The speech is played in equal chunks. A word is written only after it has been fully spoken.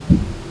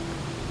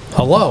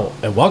Hello,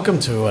 and welcome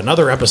to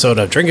another episode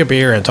of Drinking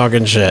Beer and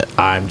Talking Shit.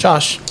 I'm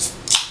Josh.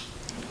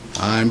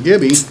 I'm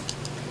Gibby.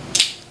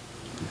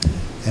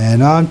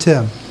 And I'm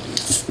Tim.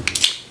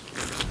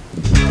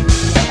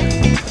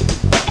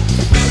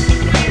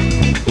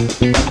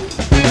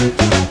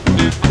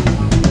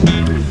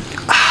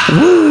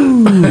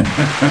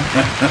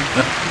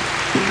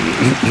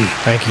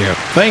 Thank you.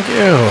 Thank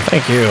you.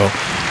 Thank you.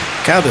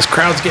 God, this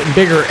crowd's getting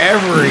bigger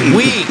every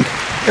week.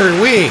 Every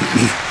week.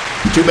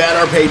 Too bad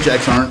our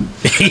paychecks aren't.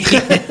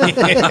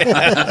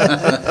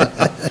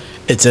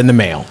 It's in the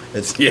mail.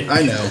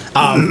 I know.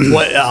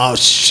 What? Oh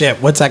shit!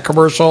 What's that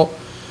commercial?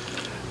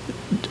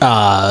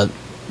 The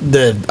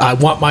I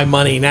want my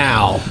money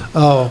now.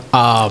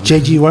 Oh,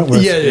 J.G.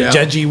 Wentworth. Yeah.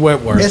 J.G.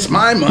 Wentworth. It's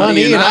my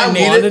money and I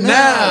need want it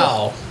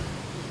now.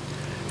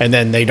 And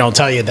then they don't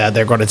tell you that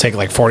they're going to take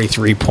like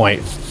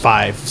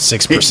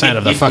 43.56%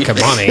 of the fucking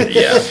money.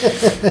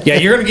 Yeah. Yeah,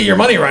 you're going to get your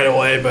money right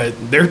away, but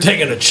they're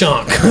taking a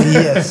chunk.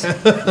 Yes.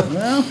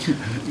 Well,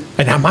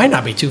 And I might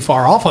not be too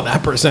far off on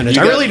that percentage.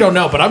 I really don't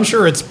know, but I'm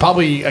sure it's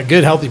probably a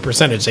good, healthy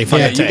percentage they fucking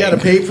yeah, you take. got to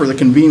pay for the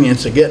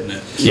convenience of getting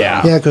it.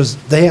 Yeah. Yeah, because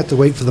they have to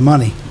wait for the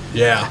money.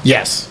 Yeah.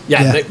 Yes.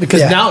 Yeah. Yeah. Because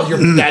Yeah. now you're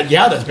that.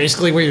 Yeah, that's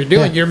basically what you're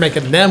doing. Yeah. You're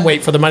making them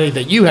wait for the money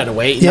that you had to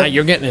wait. And Yep. now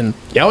you're getting in.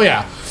 Oh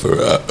yeah.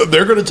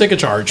 They're going to take a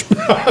charge.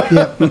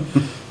 Yep.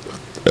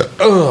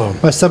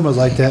 My son was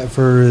like that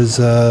for his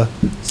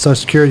Social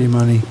Security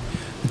money.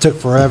 It took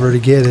forever to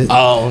get it.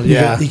 Oh,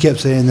 yeah. He kept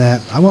saying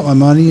that. I want my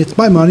money. It's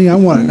my money. I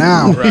want it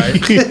now.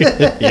 Right.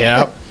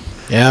 Yep.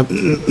 Yep.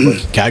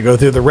 Gotta go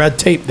through the red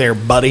tape there,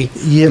 buddy.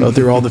 Yep. Go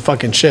through all the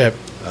fucking shit.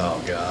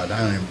 Oh, God. I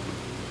don't even.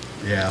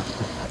 Yeah.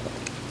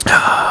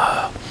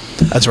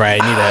 That's right.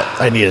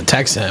 I need to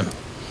text him.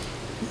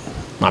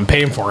 I'm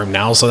paying for him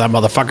now, so that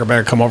motherfucker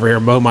better come over here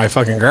and mow my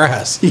fucking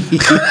grass.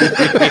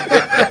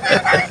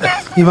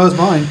 He mows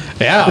mine.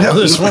 Yeah. Well,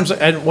 this is what I'm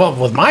saying. And, well,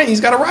 with mine,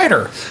 he's got a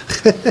rider.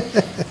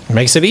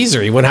 Makes it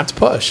easier. He wouldn't have to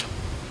push.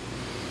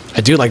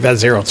 I do like that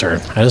zero turn.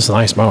 That is a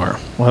nice mower.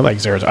 Well, I like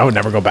zero turn. I would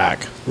never go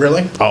back.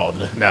 Really? Oh,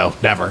 no,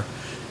 never.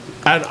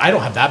 I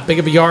don't have that big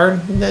of a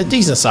yard.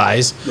 Decent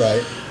size.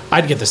 Right.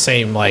 I'd get the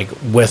same, like,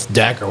 width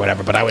deck or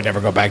whatever, but I would never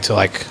go back to,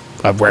 like,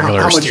 a regular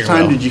How much steering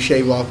time wheel. did you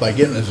shave off by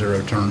getting a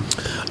zero turn?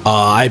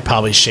 I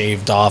probably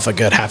shaved off a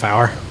good half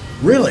hour.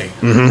 Really?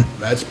 Mm-hmm.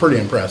 That's pretty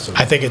impressive.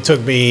 I think it took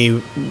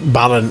me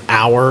about an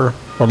hour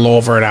or a little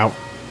over an hour.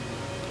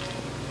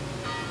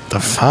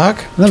 The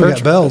fuck? Then we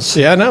got bells.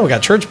 Yeah, no, we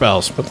got church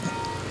bells. But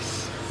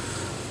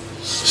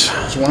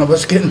Is one of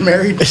us getting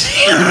married?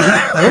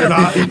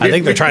 I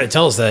think they're trying to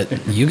tell us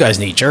that you guys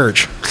need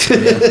church.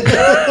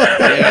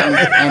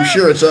 Yeah, I'm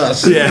sure it's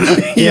us.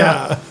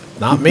 Yeah.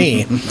 Not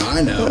me.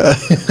 I know.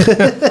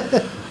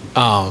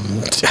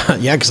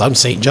 Yeah, because I'm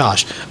St.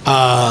 Josh.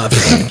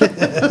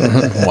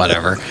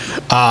 Whatever.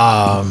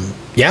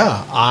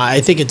 Yeah,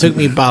 I think it took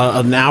me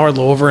about an hour, a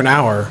little over an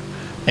hour.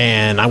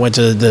 And I went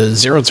to the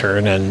zero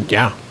turn, and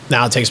yeah,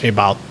 now it takes me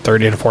about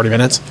 30 to 40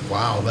 minutes.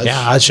 Wow. That's,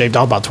 Yeah, I shaved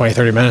off about 20,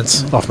 30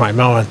 minutes off my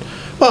mowing.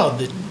 Well,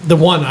 the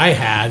one I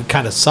had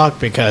kind of sucked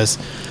because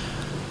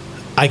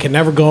I could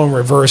never go in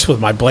reverse with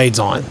my blades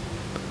on.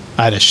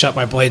 I had to shut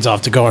my blades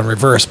off to go in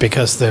reverse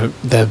because the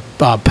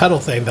pedal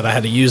thing that I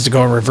had to use to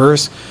go in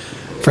reverse,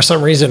 for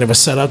some reason, it was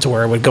set up to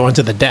where it would go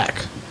into the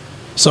deck.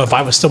 So if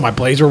I was still, my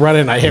blades were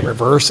running, and I hit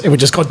reverse, it would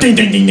just go ding,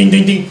 ding, ding, ding,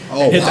 ding, ding,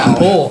 Oh, and hit wow. that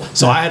pole.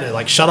 So I had to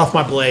like shut off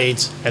my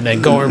blades and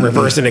then go in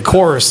reverse. And of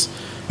course,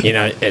 you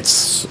know,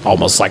 it's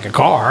almost like a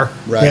car.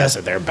 Right. Yeah,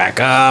 sit there,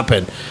 back up,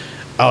 and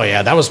oh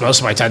yeah, that was most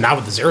of my time. Now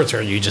with the zero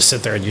turn, you just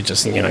sit there and you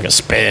just like a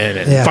spin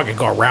and Yeah. fucking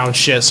go around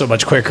shit so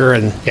much quicker.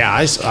 And yeah,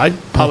 I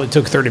probably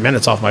took 30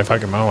 minutes off my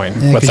fucking mowing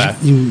Yeah, with 'cause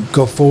that. you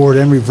go forward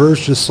and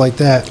reverse just like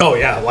that. Oh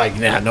yeah, like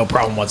yeah, no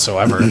problem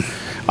whatsoever.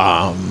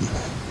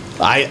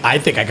 I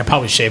think I could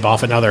probably shave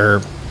off another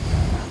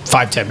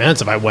 5-10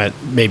 minutes if I went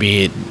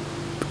maybe,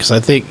 because I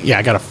think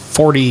I got a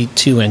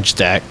 42-inch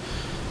deck.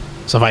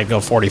 So if I go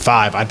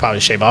 45, I'd probably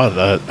shave off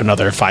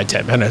another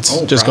 5-10 minutes.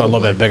 Oh, Just go a little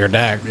probably. bit bigger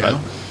deck. Yeah.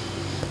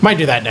 But might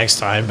do that next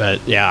time.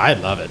 But yeah, I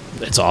love it.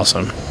 It's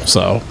awesome.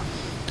 So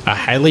I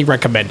highly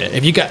recommend it.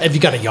 If you got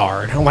a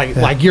yard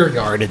like your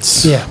yard,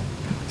 it's Yeah.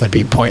 that'd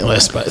be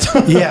pointless. But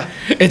Yeah.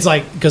 it's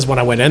like, because when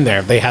I went in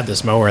there, they had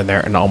this mower in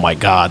there, and oh my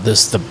god,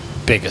 this is the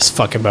biggest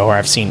fucking mower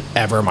I've seen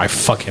ever in my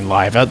fucking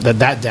life.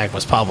 That deck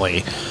was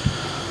probably,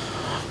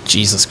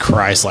 Jesus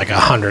Christ, like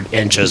 100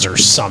 inches or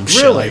some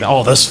shit Really? like that.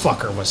 Oh, this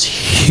fucker was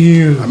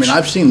huge. I mean,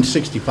 I've seen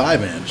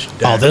 65-inch.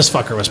 Oh, this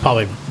fucker was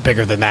probably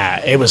bigger than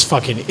that. It was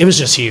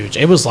just huge.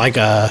 It was like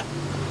a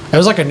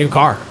new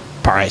car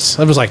price.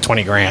 It was like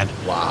 20 grand.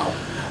 Wow.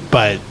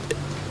 But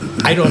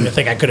I don't even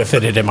think I could have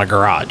fit it in my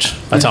garage.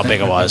 That's how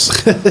big it was.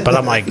 But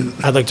I'm like,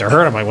 I looked at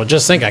her, I'm like, well,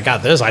 just think I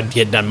got this. I'd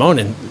get done mowing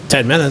in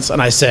 10 minutes.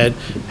 And I said,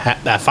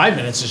 that 5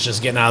 minutes is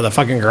just getting out of the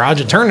fucking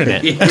garage and turning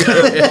it.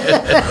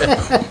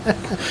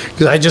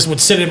 Because I just would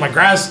sit in my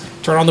grass,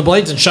 turn on the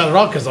blades and shut it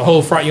off because the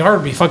whole front yard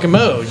would be fucking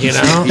mowed, you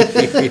know?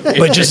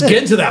 But just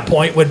getting to that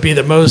point would be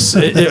the most,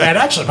 it'd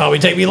actually probably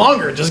take me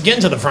longer just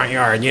getting to the front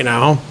yard, you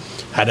know?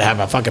 had to have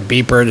a fucking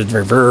beeper to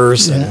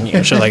reverse and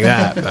shit like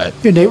that. But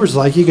Your neighbors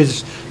like you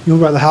because you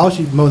move by the house,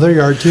 you mow their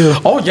yard too.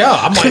 oh yeah,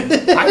 I'm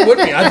like, I would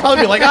be. I'd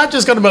probably be like, I'm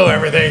just gonna mow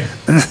everything.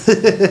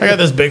 I got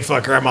this big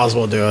fucker. I might as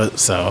well do it.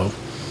 So,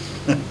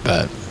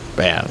 but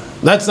yeah,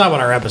 that's not what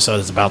our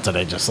episode is about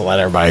today. Just to let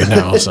everybody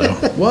know. So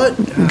What?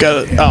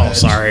 oh,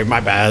 sorry,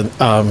 my bad.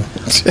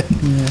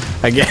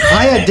 Again,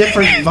 I had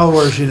different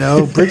mowers,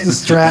 Briggs and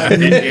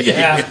Stratton,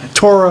 yeah.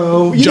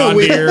 Toro. John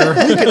Deere.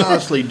 We can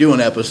honestly do an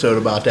episode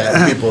about that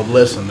if people would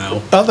listen,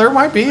 though. Oh, there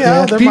might be.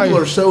 Yeah, there People might.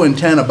 are so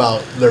intent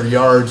about their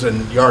yards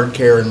and yard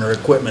care and their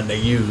equipment they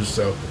use,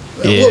 so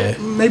Yeah.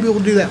 maybe we'll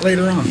do that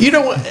later on. You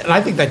know what? And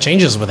I think that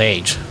changes with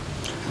age.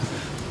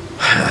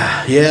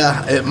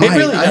 Yeah, it might. It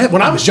really does.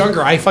 When I was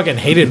younger, I fucking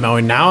hated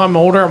mowing. Now I'm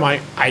older. I'm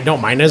like, I don't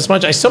mind it as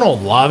much. I still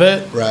don't love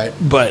it. Right.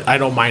 But I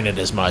don't mind it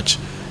as much.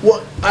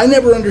 Well, I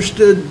never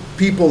understood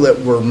people that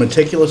were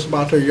meticulous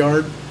about their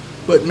yard,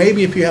 but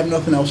maybe if you have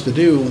nothing else to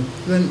do,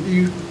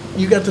 then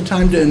you got the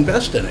time to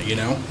invest in it,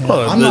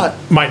 Well, I'm not.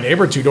 My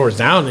neighbor 2 doors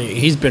down,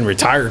 he's been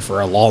retired for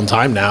a long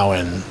time now,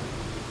 and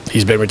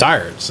he's been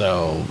retired.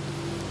 So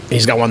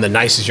he's got one of the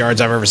nicest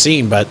yards I've ever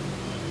seen, but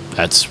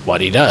that's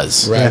what he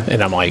does. Right.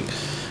 And I'm like,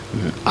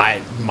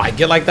 I might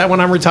get like that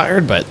when I'm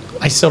retired, but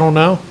I still don't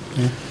know.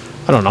 Yeah.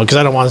 I don't know, because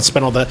I don't want to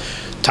spend all the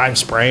time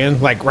spraying.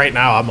 Like right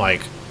now, I'm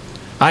like,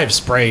 I've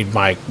sprayed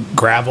my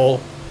gravel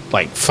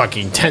like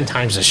fucking 10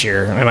 times this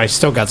year, and I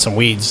still got some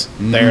weeds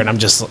there, and I'm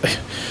just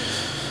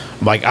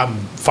like, I'm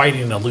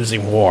fighting a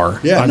losing war.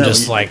 Yeah, I'm no,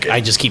 just like,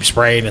 I just keep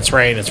spraying and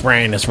spraying and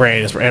spraying and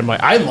spraying and spraying. I'm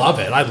like, I love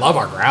it. I love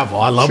our gravel.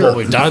 I love Sure. what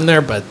we've done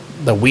there, but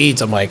the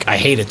weeds, I'm like, I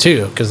hate it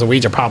too, because the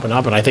weeds are popping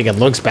up and I think it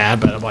looks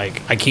bad, but I'm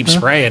like, I keep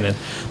spraying, and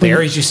the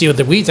areas you see with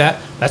the weeds at,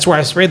 that's where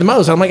I spray the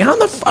most. I'm like, how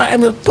the fuck?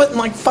 I'm putting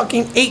like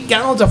fucking 8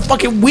 gallons of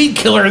fucking weed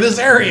killer in this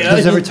area.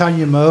 Because every time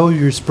you mow,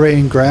 you're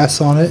spraying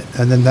grass on it,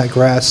 and then that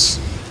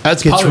grass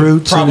gets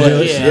roots. Probably,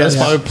 and yeah, that's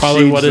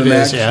probably Seeds what it and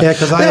is. that. Yeah, Yeah,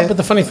 'cause I- but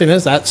the funny thing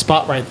is that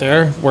spot right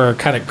there where it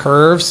kind of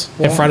curves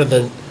in front of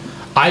the,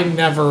 I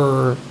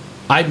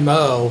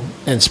mow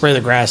and spray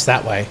the grass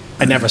that way.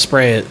 I never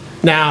spray it.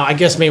 Now, I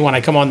guess maybe when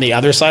I come on the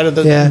other side of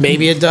the, Yeah.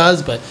 maybe it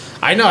does, but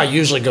I know I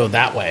usually go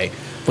that way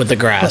with the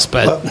grass.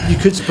 But But you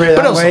could spray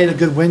But that also- way, and a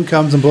good wind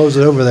comes and blows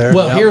it over there.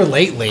 well, here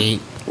lately,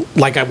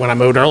 like when I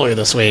mowed earlier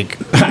this week,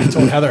 I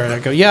told Heather, I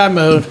go, yeah, I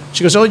mowed.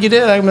 She goes, oh, you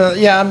did?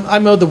 I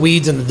mowed the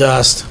weeds and the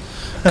dust.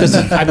 Because,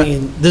 I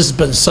mean, this has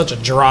been such a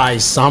dry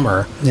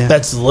summer. Yeah.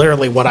 That's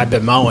literally what I've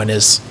been mowing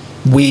is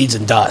weeds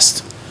and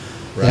dust.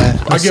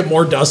 Yeah. I get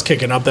more dust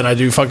kicking up than I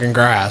do fucking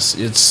grass.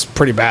 It's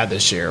pretty bad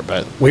this year.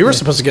 But we were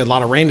supposed to get a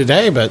lot of rain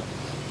today, but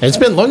it's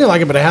been looking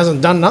like it, but it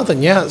hasn't done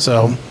nothing yet.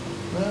 So,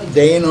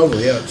 Day ain't over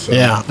yet. So.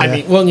 yeah. I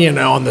mean, well,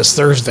 on this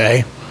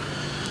Thursday.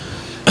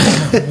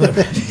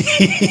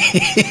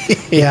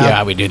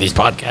 Yeah, we do these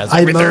podcasts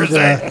every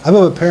Thursday. I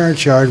mowed a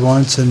parent's yard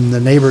once, and the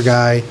neighbor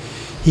guy,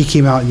 he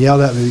came out and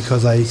yelled at me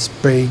because I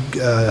sprayed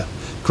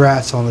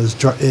grass on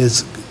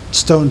his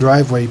stone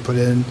driveway he put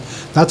in,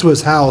 not to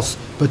his house,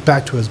 but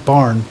back to his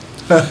barn.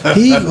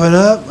 He went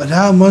up and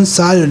down one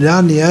side and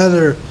down the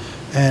other,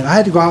 and I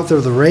had to go out there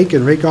with a rake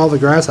and rake all the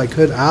grass I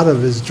could out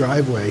of his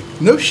driveway.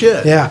 No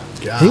shit. Yeah,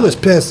 God. he was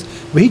pissed.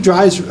 But he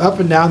drives up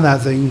and down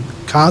that thing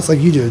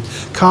constantly, like you do,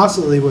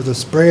 constantly with a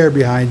sprayer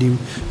behind him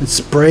and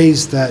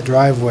sprays that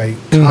driveway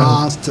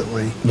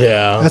constantly.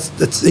 Yeah.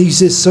 He's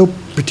just so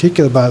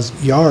particular about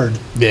his yard.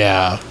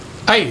 Yeah.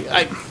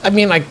 I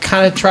mean, I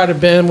kind of try to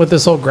bend with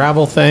this whole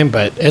gravel thing,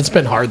 but it's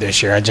been hard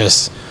this year. I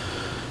just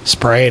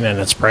spraying and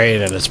it's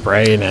spraying and it's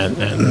spraying and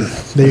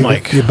Maybe I'm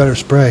like, you better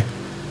spray.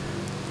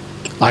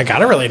 I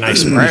got a really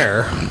nice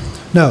sprayer.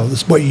 No,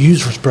 that's what you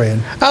use for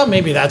spraying. Oh,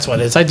 maybe that's what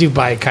it is. I do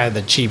buy kind of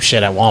the cheap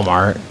shit at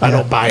Walmart. I Yeah.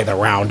 don't buy the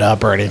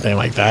Roundup or anything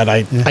like that.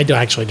 I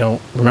actually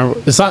don't remember.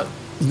 It's not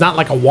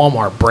like a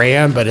Walmart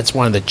brand, but it's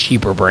one of the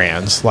cheaper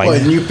brands. Like, Well,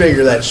 and you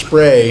figure that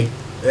spray,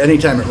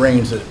 anytime it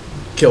rains, it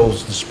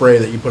kills the spray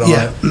that you put on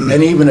Yeah. it.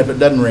 And even if it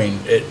doesn't rain,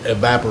 it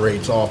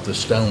evaporates off the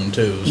stone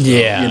too. So,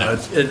 Yeah.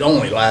 it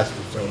only lasts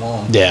for so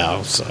long.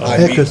 yeah. So I Yeah,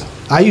 mean- because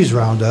I use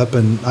Roundup,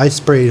 and I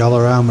spray it all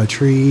around my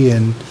tree,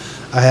 and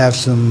I have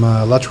some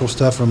electrical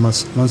stuff on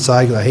one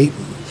side 'cause I hate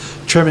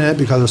trimming it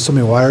because there's so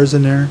many wires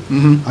in there.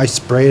 I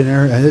spray in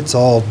there, and it's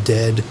all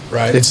dead.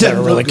 Right. It's It never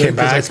doesn't really look good came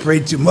 'cause I back.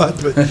 sprayed too much,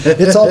 but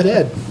it's all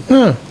dead.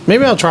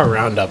 maybe I'll try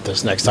Roundup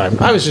this next time.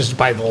 I was just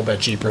buying a little bit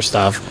cheaper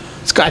stuff.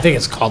 I think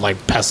it's called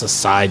like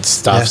pesticide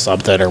stuff, Yeah.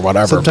 something or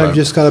whatever. Sometimes but-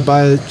 you just gotta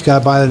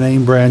buy the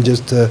name brand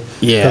just to, 'cause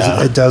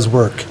Yeah. it does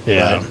work.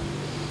 Yeah. Right.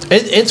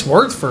 It's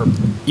worked for,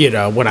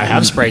 when I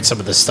have sprayed some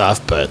of this stuff,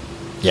 but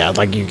yeah,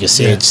 like you can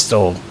see, Yeah. it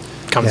still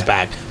comes Yeah.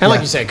 back. And like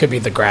Yeah. you said, it could be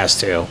the grass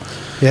too.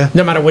 Yeah.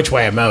 No matter which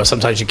way I mow,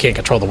 sometimes you can't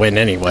control the wind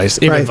anyways.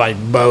 Even Right. if I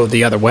mow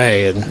the other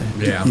way and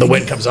Yeah. the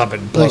wind comes up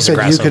and Like I blows the said,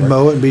 grass you can over.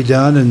 mow it and be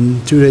done,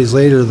 and 2 days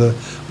later the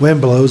wind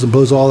blows and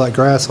blows all that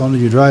grass onto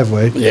your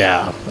driveway.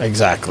 Yeah,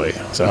 exactly.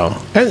 So,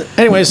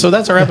 anyway, so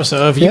that's our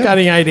episode. If you Yeah. got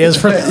any ideas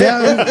for that,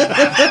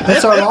 Yeah,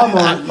 that's our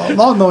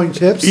lawn mowing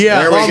tips.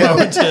 yeah, There we go.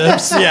 lawnmower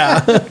tips.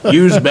 Yeah,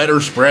 Use better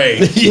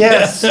spray.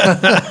 Yes.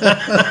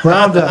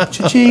 Roundup.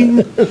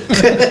 Cha-ching.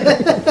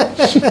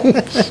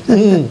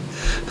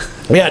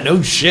 yeah,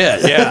 no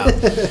shit. Yeah,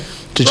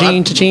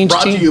 cha-ching, cha-ching,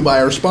 Brought to cha-ching. you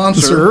by our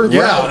sponsor. Sir,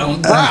 yeah,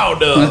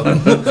 Roundup.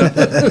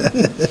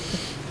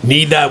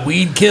 Need that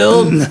weed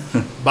killed?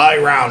 Buy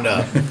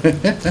Roundup.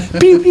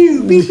 Pew,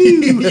 pew, pew,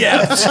 pew.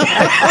 Yes.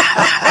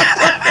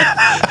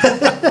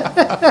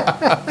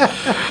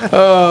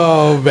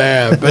 Oh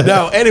man, but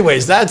no.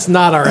 Anyways, that's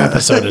not our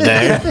episode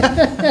today.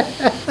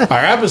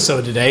 Our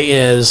episode today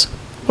is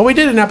well, we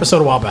did an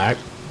episode a while back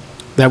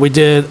that we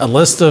did a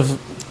list of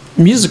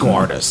musical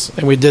artists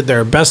and we did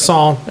their best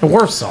song and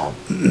worst song.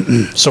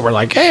 So we're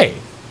like, hey,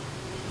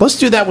 let's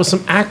do that with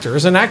some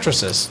actors and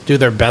actresses. Do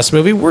their best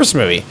movie, worst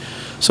movie.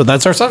 So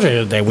that's our subject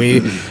of the day. We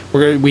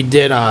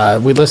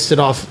listed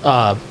off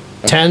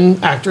 10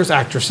 actors,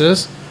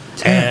 actresses,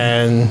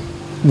 and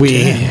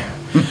we.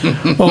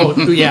 Well,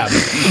 yeah.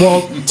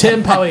 Well,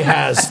 Tim probably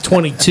has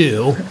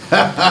 22.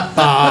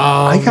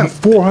 I got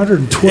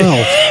 412.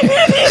 Well,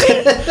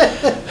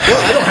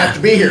 I don't have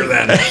to be here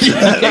then.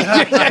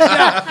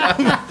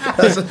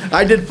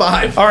 I did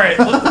 5. All right,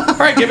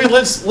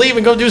 let's leave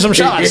and go do some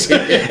shots.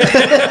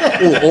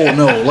 Oh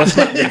no, let's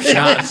not do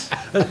shots.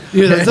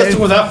 Let's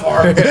go that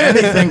far.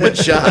 Anything but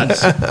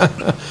shots.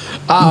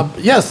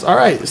 Yes, all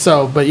right.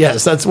 So, but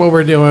yes, that's what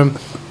we're doing.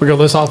 We're going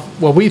to list off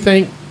what we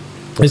think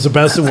is the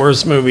best and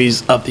worst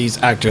movies of these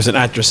actors and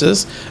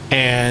actresses.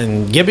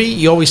 And Gibby,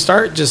 you always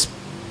start. Just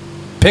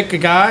pick a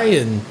guy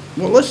and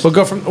Well, let's we'll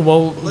go from.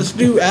 Well,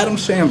 do Adam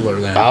Sandler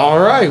then. all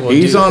right.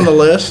 He's on the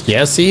list.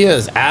 Yes, he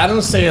is. Adam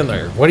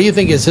Sandler. What do you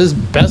think is his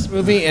best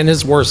movie and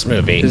his worst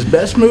movie? His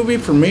best movie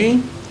for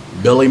me,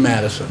 Billy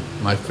Madison.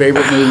 My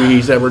favorite movie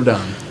he's ever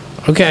done.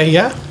 Okay,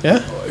 yeah.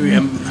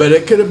 But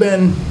it could have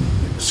been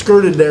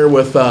skirted there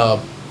with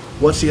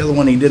what's the other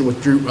one he did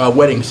with Drew?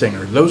 Wedding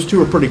Singer. Those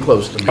two are pretty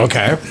close to me.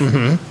 Okay.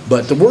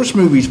 But the worst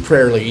movie's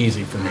fairly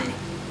easy for me.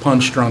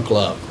 Punch Drunk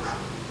Love.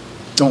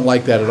 Don't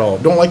like that at all.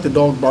 Don't like the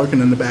dog barking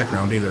in the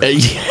background either.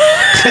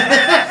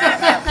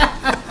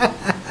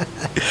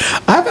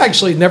 I've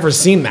actually never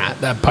seen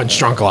that Punch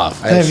Drunk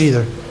Love. I haven't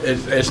either.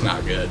 It's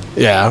not good.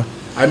 Yeah.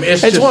 I mean,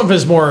 It's just, one of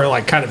his more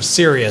like kind of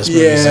serious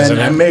movies, yeah, isn't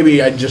and it?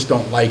 maybe I just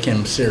don't like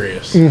him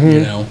serious. You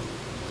know,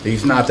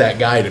 he's not that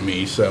guy to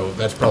me, so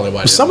that's probably why.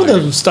 I didn't Some of like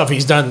the him. stuff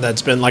he's done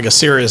that's been like a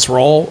serious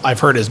role, I've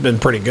heard has been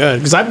pretty good.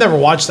 Because I've never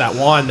watched that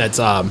one that's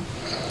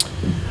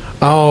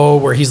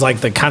where he's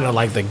like the kind of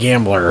like the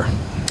gambler.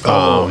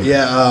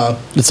 Yeah,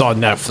 It's on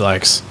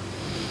Netflix.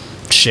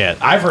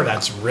 Shit, I've heard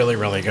that's really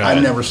really good.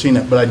 I've never seen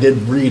it, but I did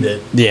read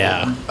it.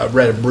 Yeah, I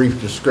read a brief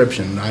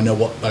description. I know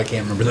what, but I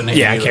can't remember the name.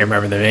 yeah, I either. can't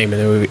remember the name of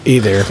the movie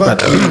either. But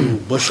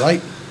Bush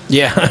Light.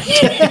 yeah,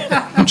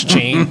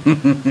 Cha-ching.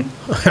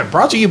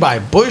 Brought to you by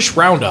Bush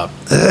Roundup.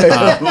 Go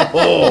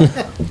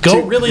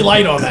really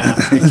light on that.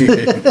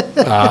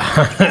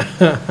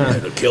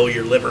 It'll kill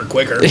your liver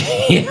quicker.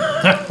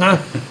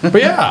 But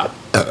yeah.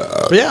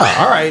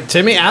 All right,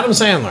 Timmy. Adam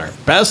Sandler,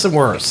 best and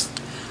worst.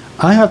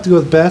 I have to go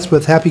with best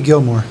with Happy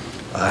Gilmore.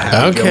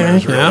 Happy Okay,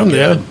 Gilmore's really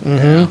yeah, good.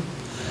 yeah.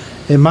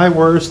 And my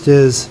worst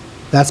is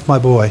That's My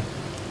Boy.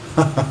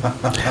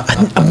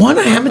 One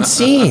I haven't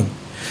seen.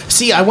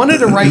 See, I wanted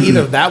to write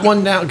either that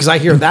one down because I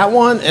hear that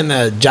one and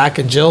the Jack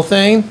and Jill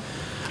thing.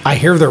 I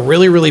hear they're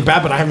really, really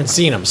bad, but I haven't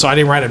seen them, so I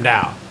didn't write them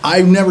down.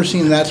 I've never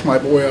seen That's My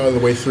Boy all the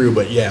way through,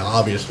 but yeah,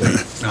 obviously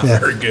not Yeah.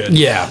 very good.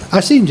 Yeah.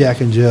 I've seen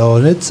Jack and Jill,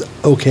 and it's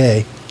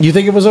okay. You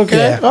think it was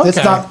okay? Yeah, Okay.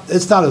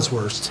 it's not his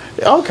worst.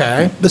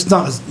 Okay. It's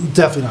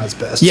definitely not his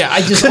best. Yeah,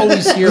 I just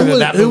always hear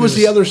that. Who was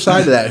the other side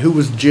of that? Who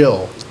was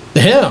Jill?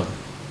 Him.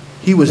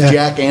 He was Yeah.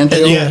 Jack and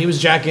Jill? Yeah, he was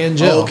Jack and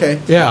Jill. Oh, okay.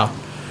 Yeah.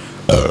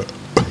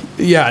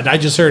 Yeah, and I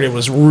just heard it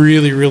was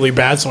really, really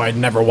bad, so I'd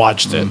never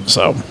watched it.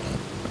 So,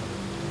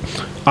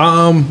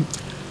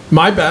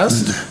 my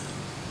best,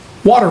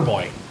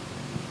 Waterboy.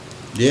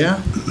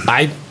 Yeah.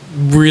 I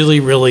really,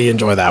 really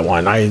enjoy that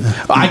one. I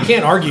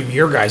can't argue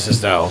your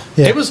guys' though.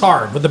 Yeah. It was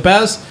hard, but the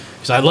best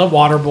because I love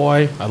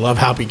Waterboy. I love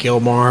Happy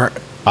Gilmore.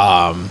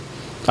 I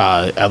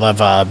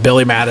love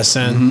Billy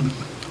Madison.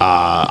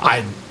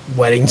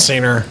 Wedding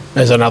Singer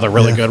is another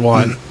really good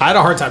one. I had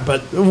a hard time,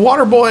 but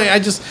Waterboy, I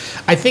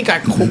think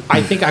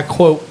I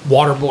quote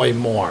Waterboy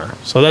more.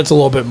 So that's a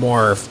little bit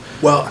more,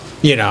 Well,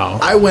 I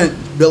I went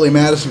Billy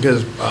Madison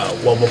because,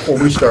 before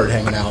we started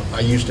hanging out, I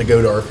used to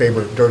go to our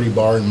favorite dirty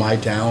bar in my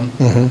town,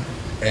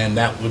 and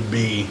that would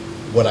be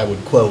what I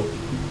would quote.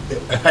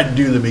 I'd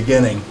do the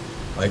beginning,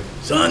 like,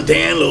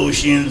 suntan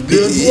lotion's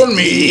good for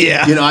me.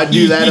 Yeah. I'd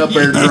do that up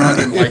there drunk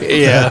and like,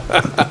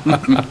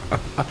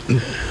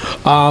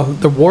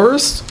 The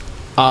worst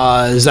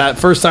is that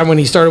first time when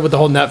he started with the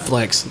whole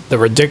Netflix, The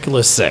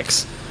Ridiculous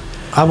Six.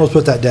 I almost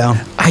put that down.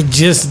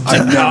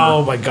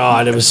 Oh my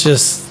God. It was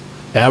just,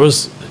 that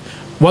was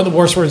one of the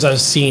worst ones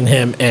I've seen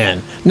him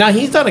in. Now,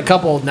 he's done a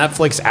couple of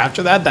Netflix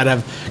after that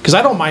have, because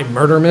I don't mind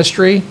Murder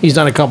Mystery. He's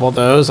done a couple of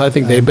those. I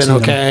think they've been seen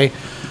okay.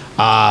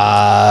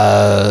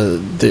 Yeah,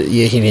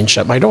 he didn't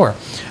shut my door.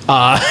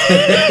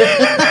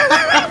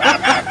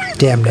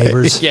 Damn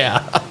neighbors.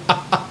 Yeah.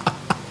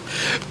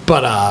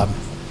 But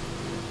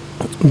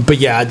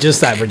yeah,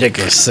 just that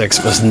Ridiculous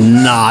Six was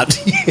not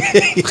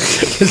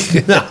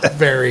not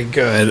very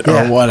good or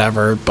Yeah.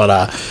 whatever.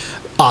 But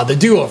the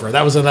Do-Over,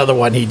 that was another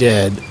one he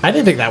did. I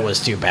didn't think that was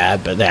too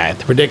bad, but yeah,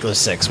 the Ridiculous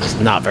Six was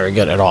not very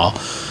good at all.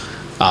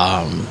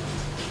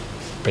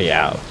 But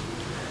yeah.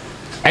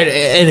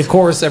 And of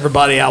course,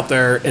 everybody out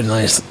there in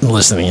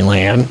listening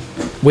land,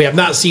 we have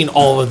not seen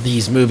all of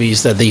these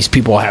movies that these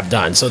people have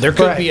done. So there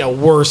could Right. be a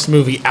worse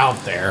movie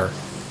out there,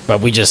 but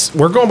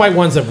we're going by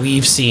ones that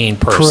we've seen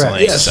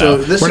personally. Yeah, so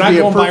this we're would not be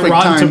a going by perfect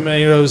Rotten time-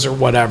 Tomatoes or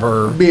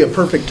whatever. Be a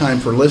perfect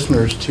time for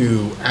listeners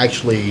to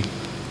actually,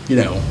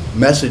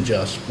 message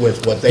us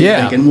with what they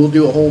Yeah. think, and we'll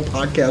do a whole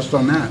podcast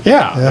on that.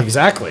 Yeah, Yeah.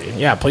 exactly.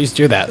 Yeah, please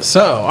do that.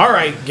 So, all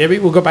right, Gibby,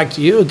 we'll go back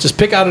to you. Just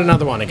pick out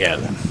another one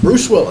again.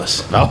 Bruce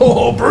Willis.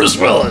 Oh, Bruce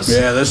Willis.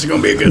 Yeah, this is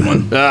going to be a good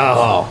one.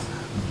 Oh,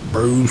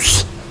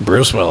 Bruce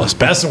Willis.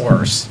 Best and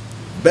worst.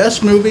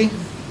 Best movie,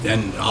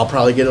 and I'll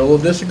probably get a little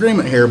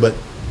disagreement here, but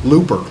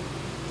Looper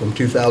from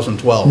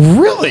 2012.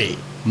 Really?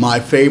 My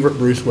favorite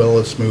Bruce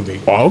Willis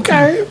movie.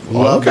 Okay.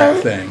 Love okay.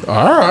 that thing.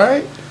 All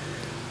right.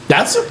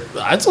 That's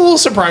a little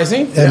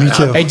surprising. Yeah, me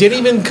too. It didn't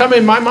even come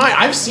in my mind.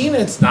 I've seen it.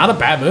 It's not a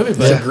bad movie,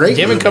 but It's a great it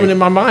didn't movie. come in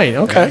my mind.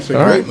 Okay. It's a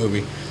all great right.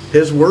 movie.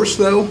 His worst,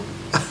 though,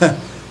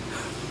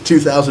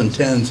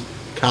 2010's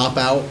Cop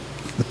Out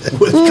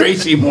with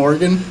Tracy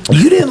Morgan.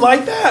 You didn't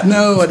like that?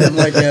 No, I didn't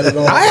like that at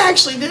all. I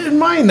actually didn't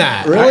mind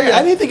that. Really?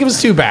 I didn't think it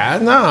was too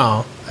bad.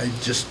 No.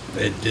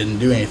 It didn't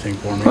do anything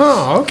for me.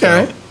 Oh,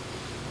 okay. So,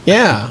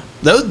 Yeah.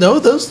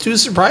 Those two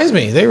surprise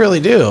me. They really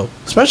do.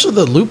 Especially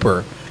the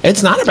Looper.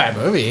 It's not a bad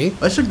movie.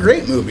 it's a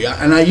great movie,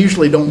 and I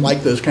usually don't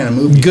like those kind of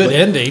movies. Good but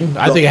ending.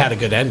 I think it had a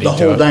good ending The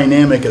to whole it.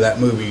 dynamic of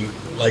that movie,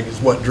 is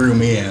what drew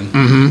me in.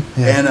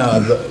 Mm-hmm.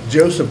 And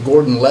Joseph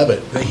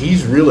Gordon-Levitt,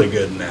 he's really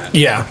good in that.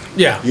 Yeah.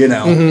 Yeah.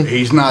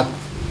 He's not.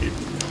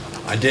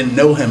 I didn't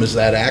know him as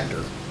that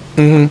actor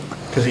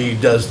because he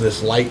does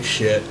this light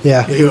shit.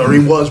 Yeah. he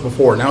was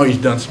before. Now he's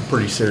done some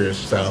pretty serious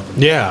stuff.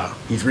 Yeah.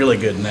 He's really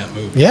good in that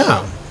movie.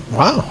 Yeah.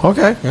 Wow.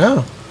 Okay.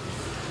 Yeah.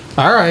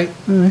 All right.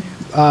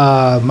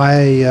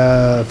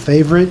 My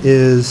favorite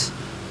is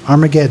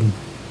Armageddon.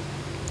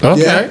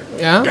 Okay.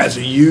 Yeah. That's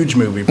a huge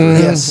movie. For Mm-hmm.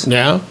 him. Yes.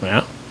 Yeah. Yeah.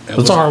 It It's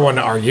was- a hard one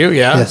to argue.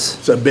 Yeah. Yes.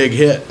 It's a big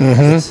hit.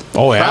 Yes.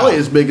 Oh yeah. Probably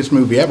his biggest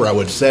movie ever, I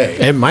would say.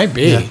 It might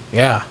be. Yeah.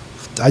 Yeah.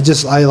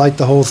 I like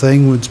the whole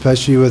thing,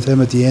 especially with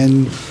him at the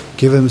end,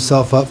 giving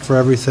himself up for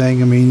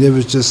everything. I mean,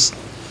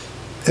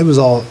 it was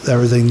all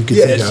everything you could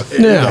Yeah, think it's- of.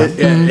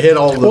 Yeah. it hit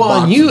all the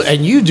Well, boxes.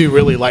 and you do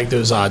really like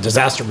those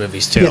disaster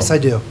movies too. Yes, I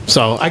do.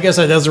 So I guess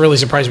that doesn't really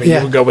surprise me. Yeah.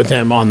 You would go with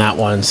him on that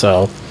one.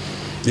 So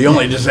The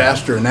only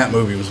disaster in that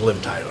movie was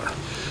Liv Tyler.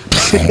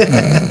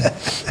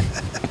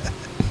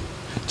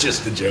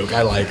 Just a joke.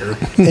 I like her.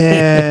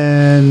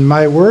 And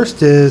my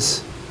worst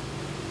is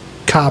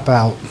Cop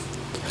Out.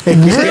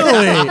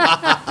 really,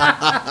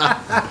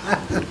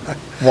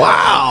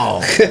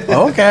 wow.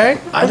 Okay.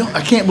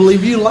 I can't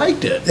believe you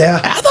liked it. Yeah.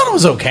 I thought it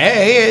was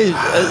okay.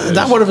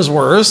 Not one of his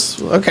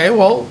worst. Okay,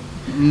 well,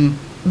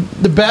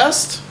 the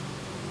best.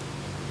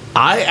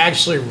 I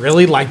actually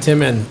really liked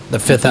him in The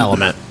Fifth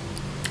Element.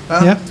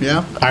 Yeah.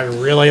 Yeah. I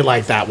really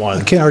liked that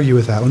one. Can't argue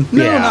with that one.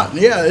 No,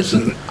 Yeah.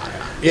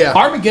 yeah.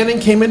 Armageddon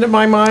came into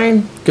my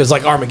mind because,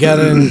 like,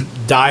 Armageddon,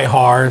 Die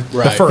Hard, the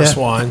Right. first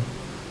Yeah.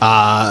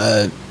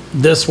 one.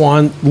 This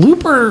one,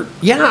 Looper.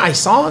 Yeah, I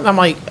saw it. And I'm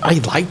like, I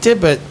liked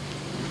it, but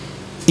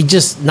it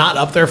just not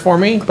up there for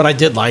me. But I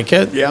did like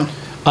it. Yeah.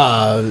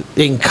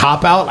 In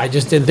Cop Out, I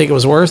just didn't think it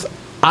was worst.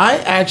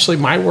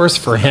 My worst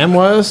for him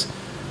was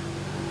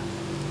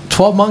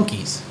 12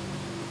 Monkeys.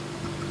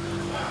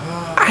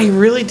 I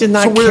really did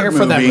not It's a weird care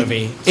for that movie.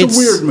 movie. It's a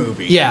weird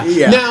movie. Yeah.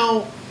 Yeah.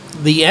 Now,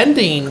 the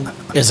ending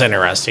is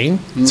interesting.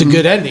 It's a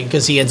good ending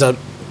because he ends up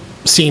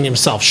seeing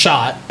himself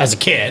shot as a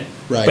kid.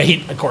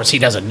 Right. But of course, he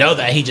doesn't know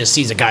that. He just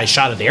sees a guy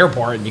shot at the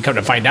airport, and you come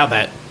to find out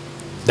that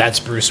that's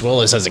Bruce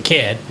Willis as a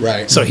kid.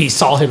 Right. So he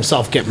saw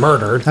himself get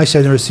murdered. Actually,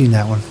 I've never seen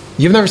that one.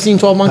 You've never seen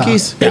 12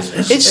 Monkeys? Yeah.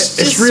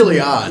 It's really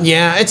odd.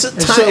 Yeah, it's a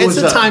so it's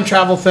a was, time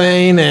travel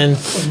thing, and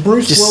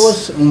Bruce just-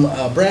 Willis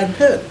and Brad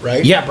Pitt,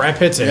 right? yeah, Brad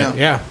Pitt's in it.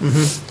 Yeah.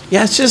 Yeah,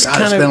 yeah, it's just God,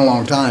 kind it's of been a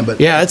long time, but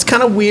yeah, it's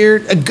kind of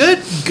weird. A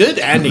good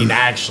ending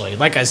actually.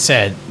 Like I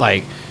said,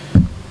 like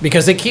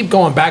because they keep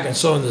going back and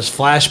showing this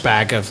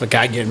flashback of the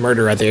guy getting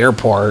murdered at the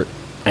airport,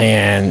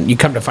 and you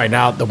come to find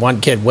out the one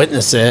kid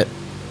witnessed it,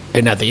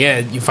 and at the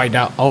end you find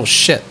out, oh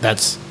shit,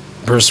 that's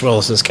Bruce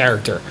Willis's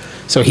character.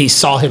 So he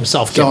saw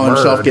himself get saw murdered.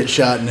 himself get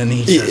shot, and then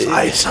he says,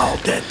 "I saw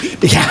dead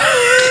people." Yeah.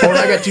 Oh, and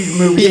I got two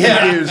movies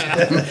confused.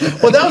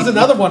 Well, that was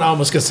another one I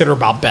almost consider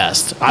about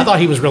best. I thought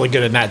he was really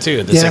good in that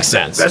too, The Yeah. Sixth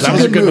Sense. That's that a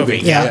was good movie.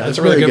 Yeah, that's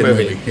a really good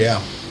movie.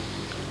 Yeah,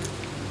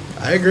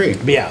 I agree.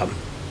 Yeah.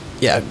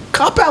 yeah,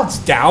 Cop Out's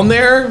down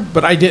there,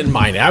 but I didn't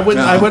mind it. I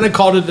wouldn't have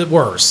called it the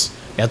worst.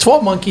 Yeah,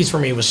 12 Monkeys for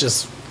me was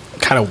just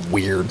kind of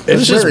weird. It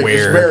was just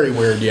weird. It's very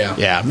weird, yeah.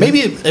 Yeah,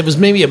 maybe it was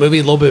maybe a movie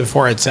a little bit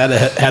before it's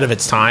ahead of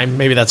its time.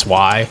 Maybe that's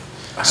why.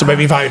 So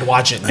maybe if I would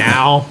watch it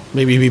now,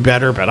 maybe it'd be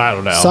better, but I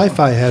don't know.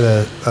 Sci-Fi had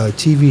a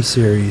TV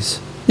series,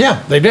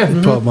 Yeah, they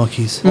did. 12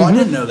 Monkeys. Well, I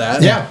didn't know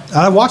that. Yeah.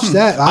 I watched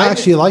that. I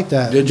actually liked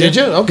that. Did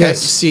you? Okay. Yes.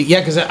 See, yeah,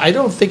 because I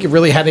don't think it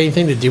really had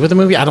anything to do with the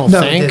movie. I don't No,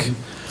 it think. didn't.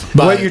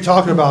 But What you're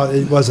talking about,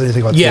 it wasn't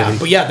anything about the yeah, movie.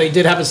 but yeah, they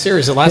did have a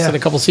series. It lasted Yeah. a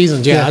couple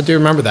seasons. Yeah, Yeah. I do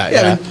remember that.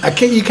 Yeah, Yeah.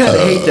 I mean, you kind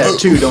of hate that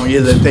too, don't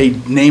you? That they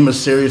name a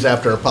series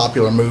after a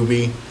popular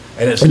movie,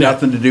 and it's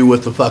nothing to do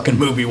with the fucking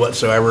movie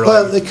whatsoever.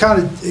 Well, Like, it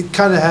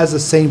kind of has the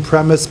same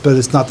premise, but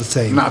it's not the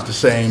same. not the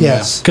same.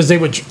 Yes. Because they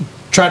would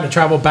try to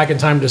travel back in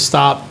time to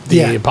stop the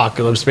Yeah.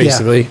 apocalypse,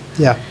 basically.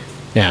 Yeah.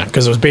 Yeah,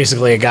 because it was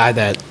basically a guy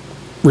that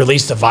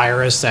released a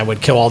virus that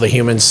would kill all the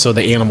humans so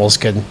the animals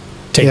could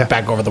take Yeah.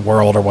 back over the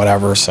world or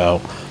whatever.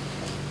 So,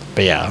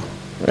 but yeah.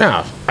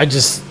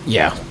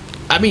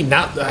 I mean,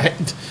 not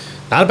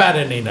a bad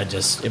ending.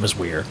 It was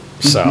weird.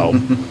 So,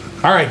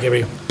 all right,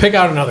 Gibby, pick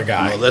out another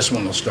guy. Well, this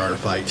one will start a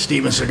fight.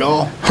 Steven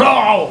Seagal.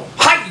 Oh,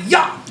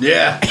 hi-ya!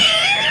 Yeah.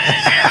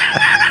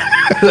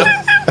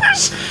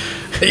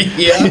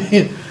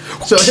 Yeah.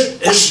 So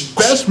his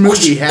best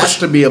movie has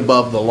to be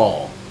Above the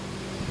Law.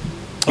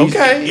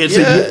 Okay,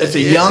 It's a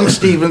young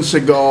Steven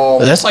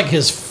Seagal. That's like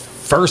his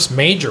first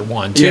major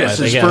one, too. Yeah, I it's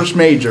think, his yeah. first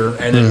major,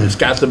 and it's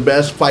got the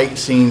best fight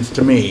scenes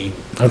to me.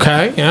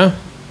 Okay, yeah.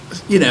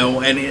 You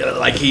know, and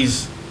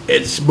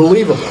it's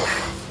believable.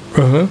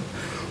 Uh-huh.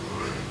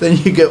 Then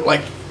you get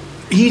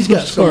he's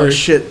got so Sorry. much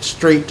shit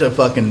straight to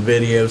fucking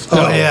videos.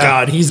 Oh, yeah.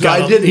 God, he's I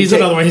got. didn't He's take-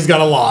 another one. He's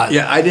got a lot.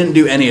 Yeah, I didn't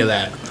do any of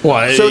that.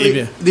 Why? So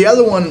the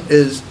other one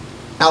is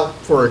Out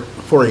for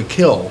a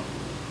Kill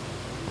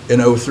in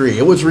 2003.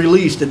 It was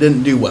released. It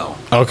didn't do well,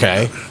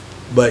 Okay.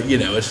 but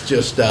it's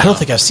just I don't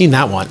think I've seen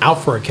that one.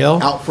 Out for a Kill.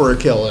 Out for a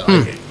Kill.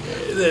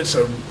 It's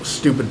a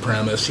stupid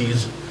premise.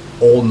 He's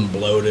old and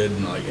bloated,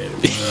 and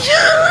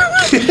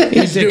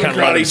he's did doing kinda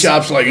karate let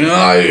chops like, oh,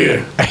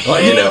 yeah.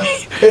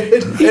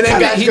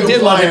 He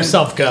did let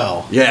himself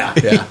go. Yeah.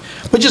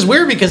 Which is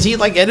weird because he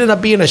ended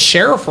up being a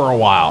sheriff for a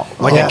while,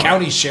 like Yeah. a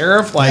county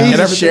sheriff. He's and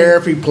a everything.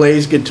 sheriff. He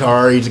plays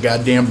guitar. He's a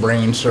goddamn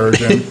brain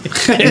surgeon.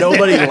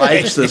 Nobody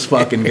likes this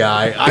fucking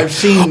guy. I've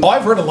seen. Oh,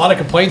 I've heard a lot of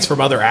complaints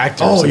from other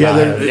actors. Oh, yeah, about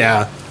they're- it.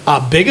 Yeah.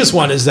 Biggest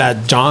one is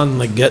that John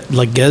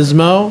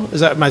Leguizamo. Is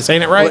that? Am I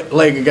saying it right?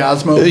 Leg of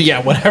Gosmo.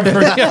 Yeah,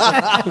 whatever.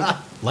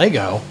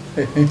 Lego.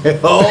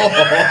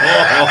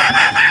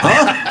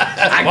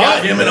 I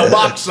got him in a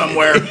box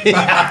somewhere.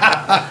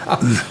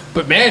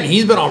 But man,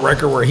 he's been on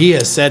record where he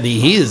has said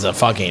he is a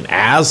fucking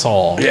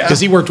asshole Yeah. because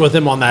he worked with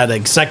him on that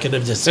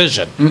executive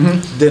decision.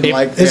 Didn't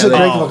like Isn't that.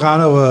 Greg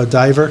Logano a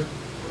diver?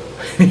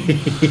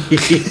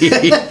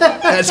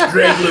 That's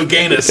Greg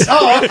Louganis.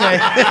 Oh, okay.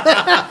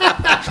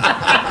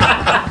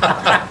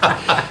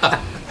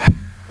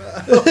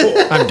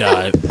 I'm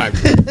done.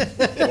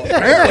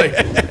 Apparently.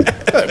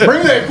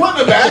 Bring the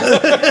equipment back.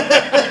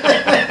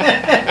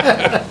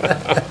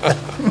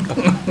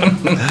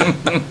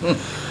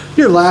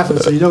 You're laughing,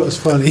 so you know it's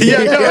funny.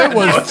 it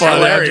was It's fun.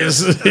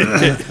 hilarious.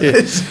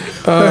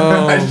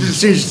 I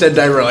just see you said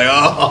that, we're like,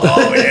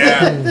 oh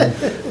yeah.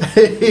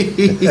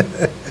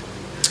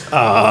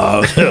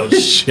 Oh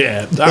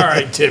shit! All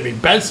right, Timmy.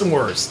 Best and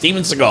worst.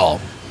 Steven Seagal.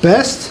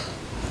 Best,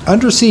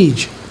 Under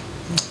Siege.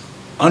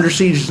 Under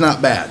Siege is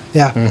not bad.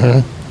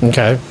 Yeah.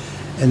 Okay.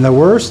 And the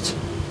worst,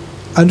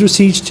 Under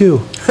Siege 2.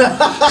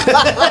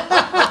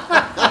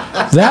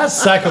 That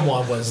second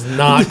one was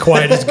not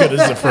quite as good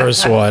as the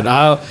first one.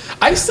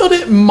 I still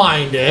didn't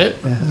mind it.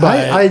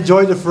 But I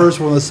enjoyed the first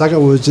one. The second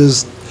one was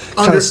just kind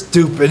Under- of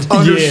stupid.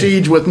 Under Yeah.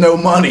 Siege with no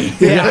money.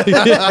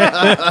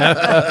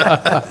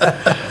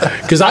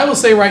 Because I will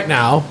say right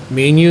now,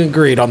 me and you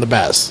agreed on the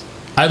best.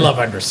 I love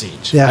Under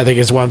Siege. Yeah. I think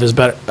it's one of his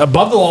better.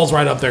 Above the Wall's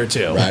right up there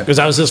too. Right. Because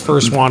that was his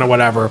first one or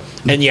whatever.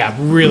 And yeah,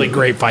 really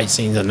great fight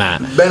scenes in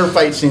that. Better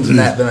fight scenes than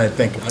that than I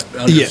think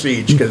Under Yeah.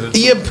 Siege because it's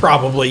Yeah,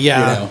 probably. Yeah.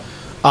 You know.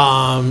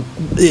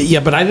 Yeah,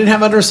 but I didn't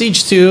have Under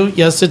Siege 2.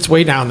 Yes, it's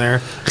way down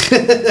there.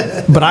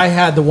 But I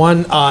had the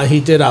one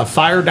he did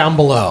Fire Down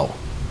Below.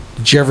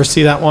 Did you ever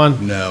see that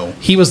one? No.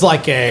 He was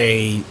like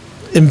a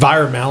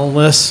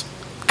environmentalist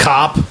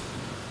cop,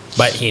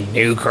 but he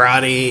knew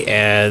karate,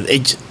 and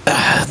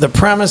the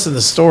premise and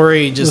the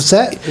story just Was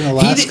that in he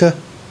Alaska? did-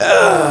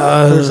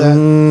 Where's that?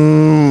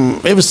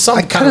 it was some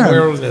I kind of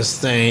kinda- wilderness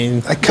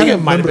thing. I kind of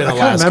remember,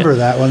 remember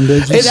that one.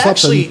 But It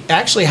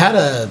actually had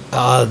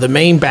the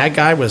main bad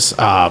guy was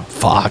I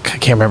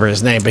can't remember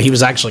his name, but he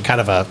was actually kind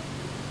of a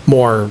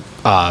more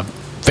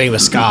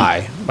famous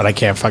guy, but I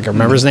can't fucking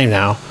remember his name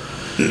now.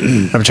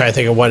 I'm trying to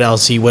think of what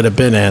else he would have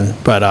been in,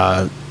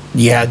 but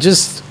yeah,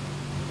 just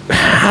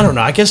I don't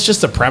know. I guess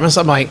just the premise.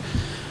 I'm like,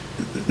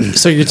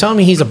 so you're telling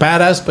me he's a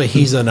badass, but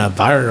he's an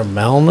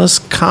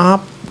environmentalist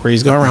cop where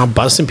he's going around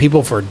busting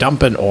people for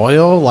dumping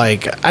oil?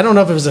 Like, I don't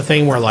know if it was a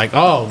thing where like,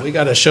 oh, we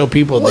got to show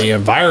people the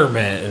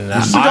environment and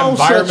Seagal's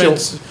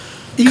environment's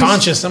he's-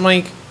 conscious. I'm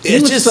like, He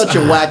it's was just such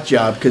a whack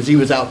job because he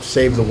was out to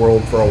save the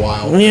world for a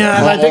while. Yeah,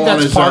 and I think All on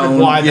that's his part of own,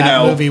 why you that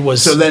know. movie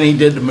was- So then he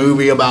did the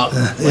movie about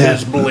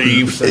his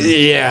beliefs. And,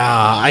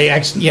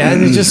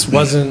 and it just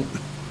wasn't.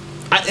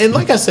 And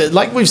like I said,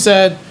 like we've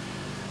said,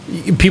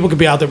 people could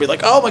be out there and be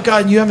like, "Oh my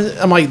God, you haven't."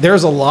 I'm like,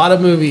 there's a lot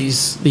of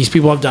movies these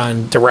people have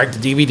done direct to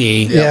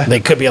DVD. Yeah. They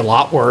could be a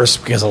lot worse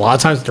because a lot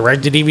of times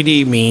direct to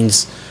DVD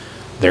means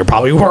they're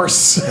probably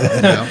worse.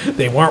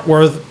 They weren't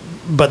worth.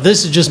 But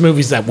this is just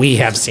movies that we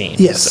have seen.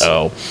 Yes.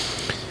 So.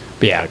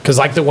 Yeah, because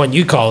like the one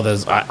you called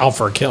as Out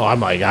for a Kill, I'm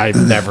like, I've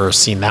never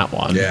seen that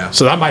one. Yeah.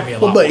 So that might be a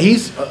lot. But worse.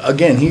 he's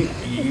again, you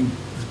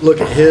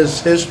look at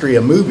his history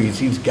of movies.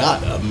 He's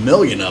got a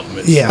million of them.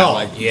 It's Yeah. not Oh,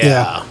 like,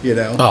 yeah. you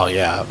know. Oh,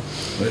 yeah.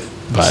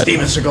 But-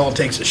 Steven Seagal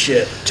takes a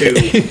shit too,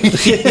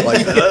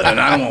 like, and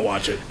I don't want to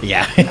watch it.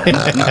 Yeah.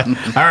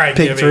 All right,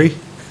 Pig Jimmy.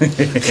 3.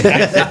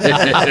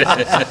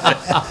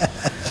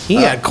 He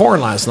had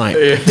corn last night.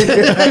 And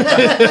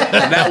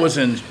that was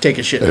in Take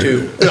a Shit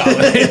too.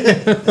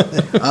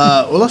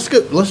 Well,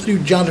 let's do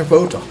John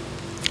Travolta.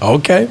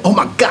 Okay. Oh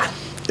my God,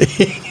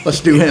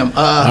 let's do him.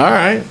 All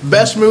right.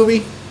 Best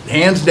movie,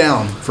 hands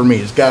down for me,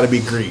 it's got to be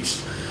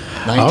Grease,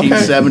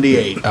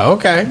 1978.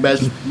 Okay.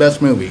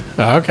 Best movie.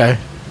 Okay.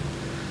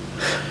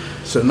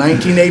 So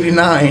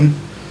 1989.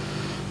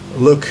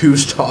 Look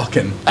who's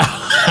talking.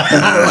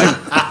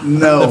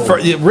 No.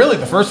 Really,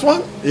 the first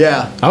one?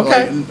 Yeah.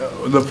 Okay.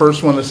 Like, the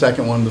first one, the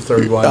second one, the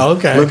third one.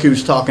 Okay. Look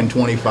who's talking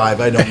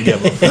 25. I don't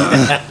give a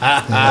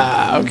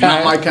fuck. Okay.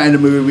 Not my kind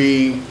of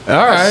movie. All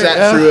right, I sat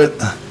yeah. through it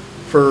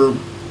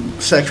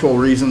for sexual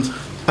reasons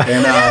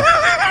and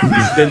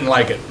didn't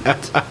like it.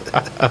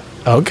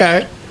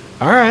 Okay.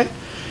 All right.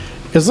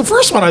 Because the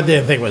first one I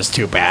didn't think was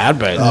too bad,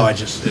 but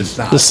It's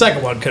not. the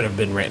second one could have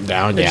been written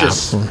down. It Yeah.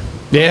 just-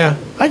 Yeah.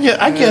 I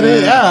get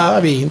it. Yeah.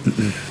 I mean,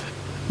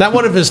 not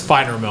one of his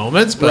finer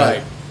moments, but.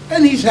 Right.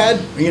 And he's had,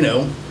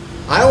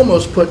 I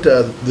almost put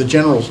The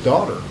General's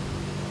Daughter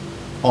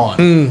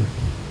on.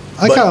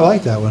 I But- kind of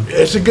like that one.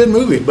 It's a good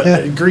movie, but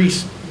Yeah.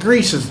 Grease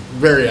is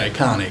very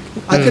iconic.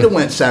 I could have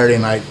went Saturday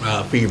Night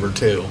Fever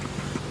too,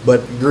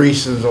 but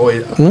Grease is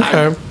always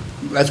Okay.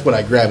 that's what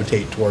I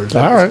gravitate towards.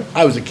 All right.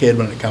 I was a kid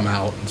when it come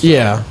out. And so-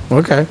 Yeah.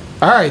 Okay.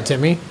 All right,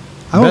 Timmy.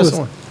 I went Best with,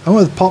 one. I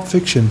went with Pulp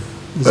Fiction.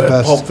 Is the But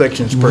best. Pulp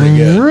Fiction's pretty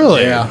good.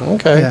 Really? Yeah.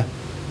 Okay. Yeah.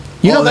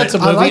 You know, Well, that's a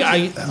I movie. like- I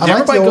I like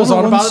everybody the goes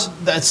older on about ones. it.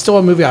 That's still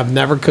a movie I've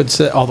never could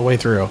sit all the way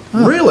through.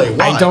 Really?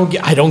 Why? I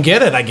don't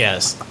get it. I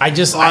guess I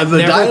just I The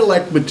never.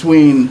 dialect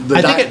between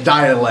I think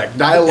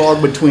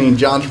dialogue between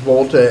John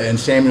Travolta and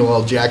Samuel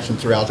L. Jackson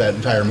throughout that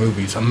entire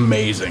movie is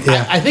amazing.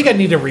 Yeah. I think I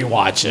need to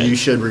rewatch it. You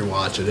should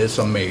rewatch it. It's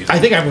amazing. I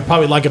think I would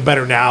probably like it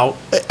better now.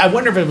 I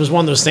wonder if it was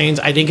one of those things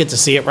I didn't get to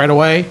see it right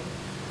away,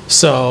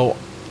 so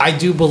I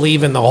do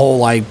believe in the whole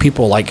like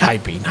people like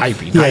hyping,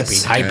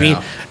 Yes.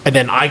 Yeah. and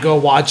then I go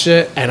watch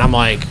it and I'm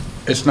like.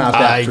 it's not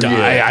that I for don't, you.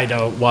 I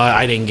don't. Well,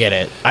 I didn't get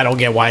it. I don't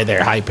get why they're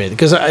hyping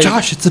because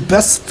Josh, it's the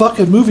best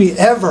fucking movie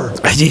ever.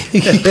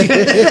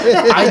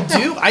 I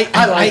do.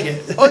 I like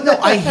it. Oh no,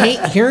 I hate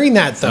hearing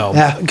that though.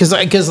 Yeah.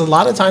 Because a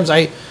lot of times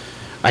I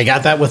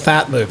got that with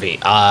that movie.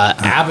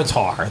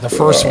 Avatar, the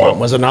first one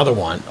was another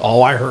one.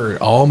 Oh, I heard.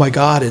 Oh my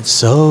God, it's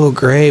so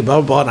great.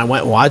 Blah blah. Blah. And I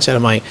went and watched it.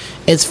 I'm like,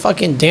 it's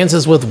fucking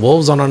Dances with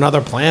Wolves on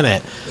another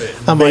planet.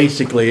 I'm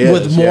basically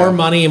like, is, with more yeah.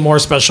 money and more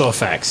special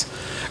effects.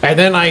 And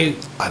then I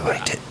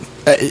liked it.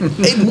 It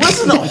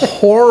wasn't a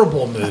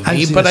horrible I haven't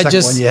movie, seen but the I second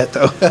just one yet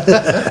though.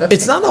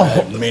 it's not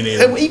a Me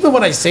neither. even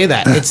when I say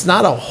that, it's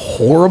not a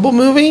horrible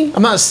movie.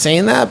 I'm not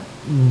saying that,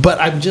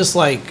 but I'm just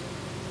like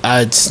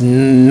it's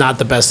not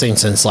the best thing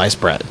since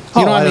sliced bread. You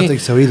Oh, know what I don't think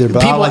so either,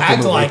 but I people like the act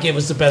movie. like it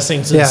was the best thing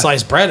since Yeah.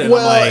 sliced bread, and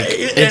Well, I'm like,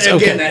 it's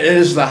and again, okay. it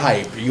is the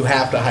hype. You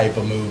have to hype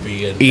a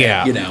movie, and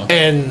Yeah,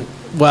 And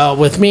well,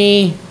 with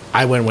me,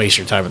 I wouldn't waste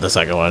your time with the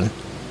second one.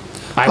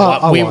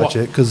 I'll watch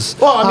it because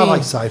Well, I I mean-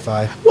 like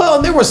sci-fi. Well,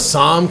 and there was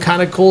some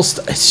kind of cool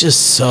stuff. It's just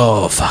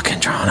so fucking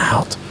drawn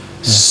out.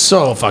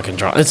 So fucking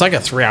drawn. It's like a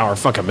 3-hour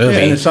fucking movie.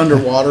 and it's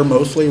underwater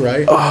mostly,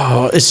 right?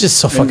 Oh, it's just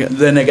so And fucking.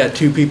 then they got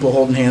two people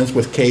holding hands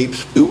with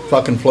capes,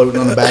 fucking floating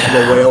on the back of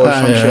a whale or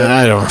some shit.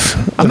 I don't.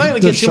 I'm not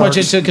going to The get too much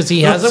sharks. into it because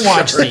he hasn't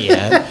watched it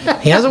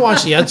yet. He hasn't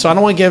watched it yet, so I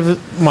don't want to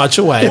give much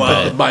away.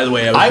 Well, but by the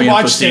way, I was I being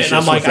watched it and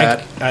I'm like,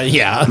 facetious with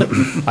yeah,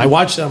 I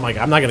watched it. I'm like,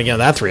 I'm not going to get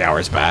that 3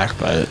 hours back,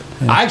 but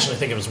I actually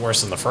think it was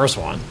worse than the first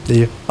one. Do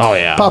you? Oh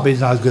yeah, Probably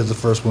not as good as the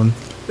first one.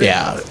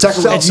 yeah.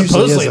 Second one And usually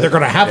supposedly is they're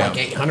going to have Yeah. like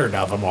 800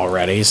 of them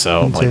already.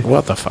 So I'm Okay. like,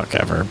 what the fuck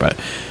ever. But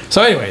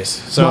so, anyways,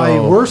 so My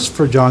worst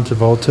for John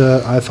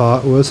Travolta, I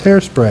thought, was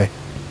Hairspray.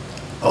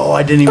 Oh,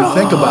 I didn't even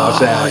think about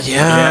that.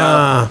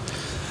 yeah.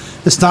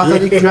 It's not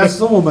that he dressed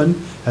as a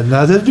woman, had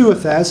nothing to do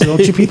with that. So don't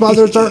you people out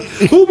there start,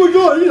 oh my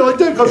God, you like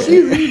that because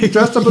he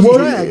dressed up as a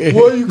drag.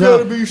 Why you No.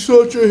 gotta be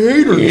such a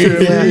hater,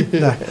 Timmy? Yeah,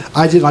 no,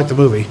 I didn't like the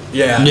movie.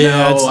 Yeah,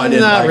 Yeah, no, it's I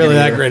didn't not like really it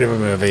that either. great of a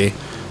movie.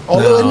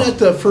 Although, No. isn't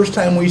that the first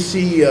time we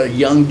see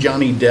young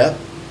Johnny Depp?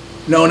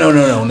 No. No,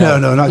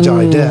 not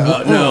Johnny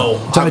Depp. No.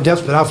 Johnny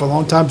Depp's been out for a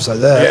long time beside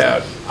that.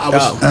 Yeah,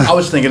 I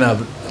was thinking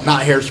of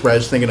not Hairspray. I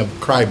was thinking of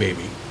Crybaby.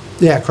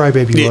 Yeah,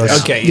 Crybaby Yeah,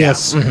 was. okay, yeah.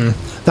 Yes.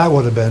 That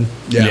would have been.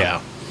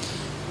 Yeah.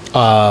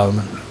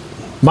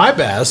 My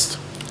best,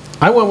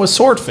 I went with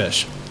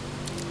Swordfish.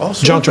 Oh,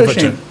 John Swordfish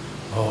Travolta. ain't-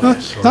 Oh, Huh,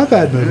 that's not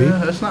bad movie.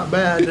 Yeah, that's not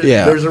bad.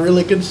 Yeah. There's a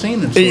really good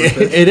scene in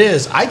Swordfish. It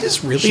is. I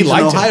just really She's an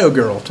liked Ohio it.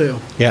 girl, too.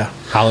 Yeah,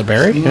 Halle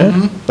Berry.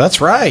 Yeah,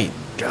 that's right.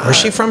 Where's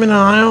she from in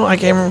Ohio? I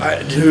can't remember.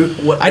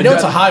 I know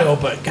it's Ohio,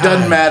 but God,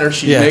 Doesn't matter.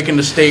 She's Yeah. making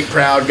the state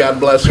proud. God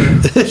bless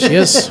her. She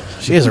is.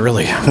 She is a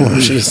really.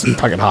 She's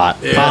fucking hot.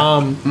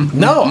 Yeah.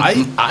 No,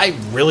 I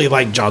really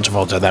like John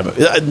Travolta in that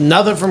movie.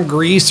 Nothing from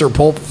Grease or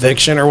Pulp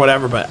Fiction or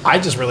whatever, but I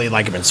just really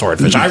like him in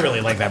Swordfish. I really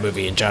like that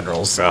movie in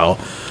general. So,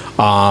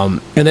 and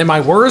then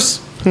my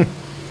worst,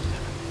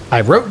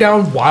 I wrote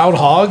down Wild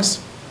Hogs,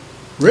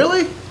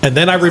 Really? and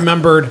then I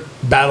remembered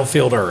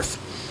Battlefield Earth.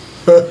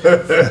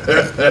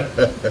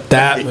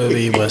 That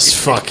movie was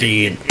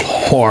fucking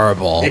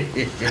horrible.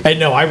 And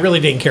no, I really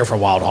didn't care for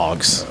Wild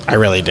Hogs. I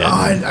really didn't.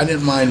 I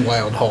didn't mind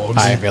Wild Hogs.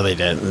 I really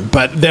didn't.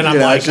 But then I'm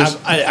Yeah, like, it's just-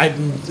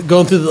 I'm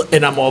going through the,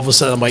 and I'm all of a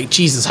sudden, I'm like,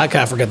 Jesus, how can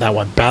I forget that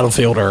one?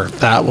 Battlefield Earth.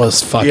 That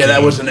was fucking. Yeah,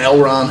 that was an L.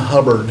 Ron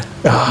Hubbard movie.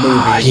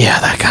 Yeah,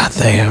 that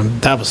goddamn.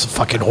 That was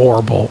fucking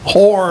horrible.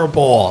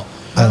 Horrible.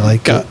 I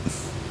like it.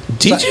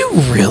 Did you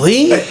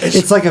really?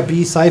 It's like a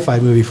B sci-fi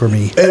movie for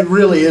me. It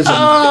really is. It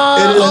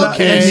is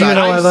Okay. a You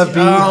know I love B.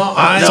 Oh,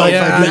 No,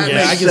 yeah, that yeah,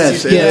 makes I can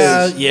sense. see- It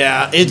yeah, is.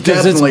 yeah. It's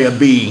 'cause definitely a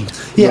B.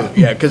 Yeah.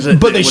 Yeah, because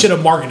But they should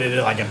have marketed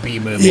it like a B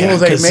movie. Yeah, Well,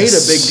 they 'cause made a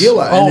it's- big deal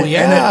out of Oh it.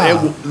 yeah.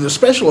 And the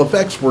special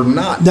effects were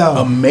not No.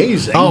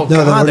 amazing. Oh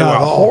No, god, they not were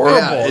at all. horrible.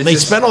 Yeah, it's They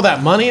just- spent all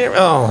that money.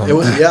 Oh, It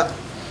was, yeah.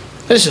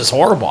 it's just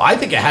horrible. I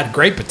think it had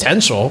great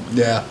potential,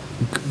 Yeah.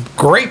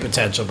 great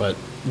potential, but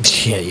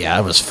yeah,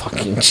 it was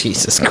fucking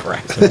Jesus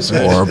Christ. It was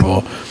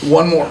horrible.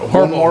 One more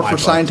Horrible for in my book.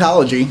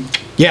 Scientology.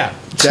 Yeah.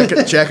 Check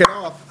it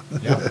off.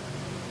 Yeah.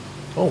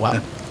 Oh wow.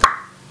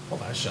 Well,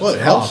 that shuts Well, it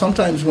it helps off.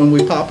 sometimes when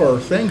we pop our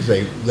things,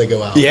 they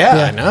go out. Yeah,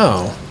 Yeah. I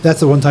know. That's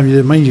the one time you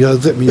didn't mind. You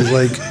looked at me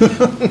like,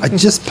 I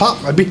just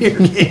popped my beer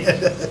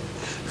again.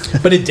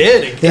 But it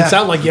did. It Yeah.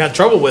 sounded like you had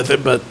trouble with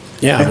it, but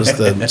yeah, it was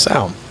the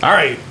sound. All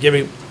right, give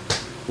me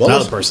Well, another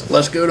let's, person.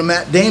 let's go to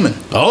Matt Damon.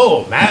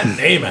 Oh, Matt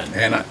Damon.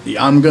 And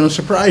I'm going to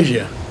surprise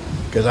you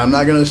because I'm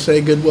not going to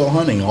say Good Will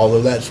Hunting,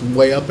 although that's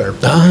way up there.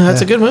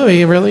 That's a good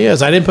movie. It really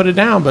is. I didn't put it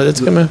down, but it's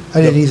a good movie.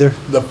 I didn't either.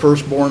 The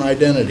First Born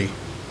Identity.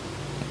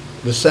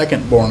 The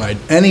second Born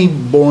Any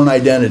Born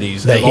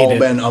Identities That have he all did.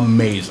 been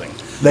amazing.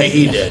 That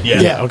he did, yeah.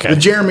 Yeah, okay. The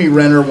Jeremy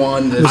Renner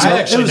one, is, I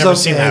actually was never okay.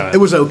 seen that. it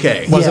was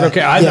okay. Was it Yeah,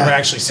 okay? I've yeah. never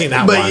actually seen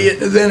that But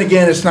one. then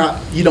again, it's not,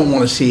 you don't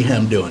want to see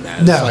him doing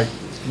that. No. It's like,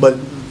 but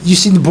You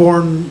seen the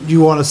Bourne, you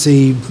want to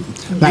see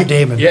Matt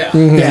Damon. yeah.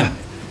 Yeah.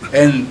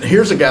 And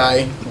here's a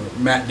guy,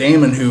 Matt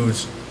Damon,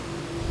 who's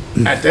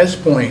at this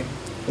point,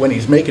 when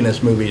he's making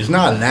this movie, is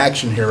not an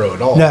action hero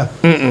at all. No.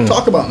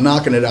 Talk about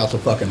knocking it out the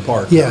fucking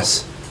park. though.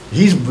 Yes.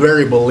 He's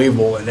very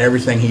believable in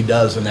everything he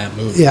does in that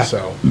movie. Yeah.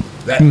 So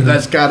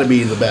that's got to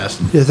be the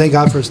best. Yeah, thank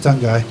God for a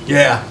stunt guy.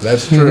 Yeah,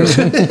 that's true.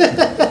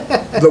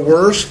 The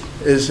worst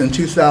is in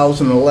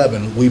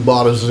 2011, We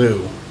Bought a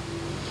Zoo.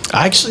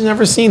 I actually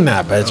never seen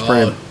that, but it's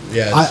pretty.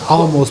 Yeah, I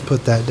almost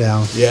put that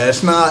down. yeah,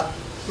 it's not,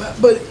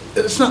 but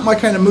it's not my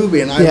kind of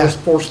movie, and I Yeah. was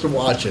forced to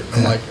watch it.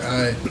 I'm like,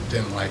 I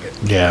didn't like it.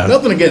 Yeah.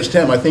 Nothing against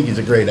him. I think he's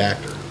a great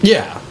actor.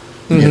 Yeah.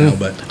 You know,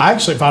 but I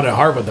actually found it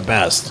hard with the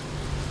best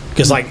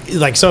because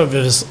like some of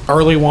his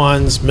early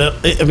ones.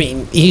 I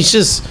mean, he's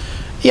just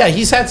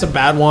he's had some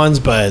bad ones,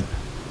 but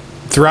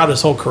throughout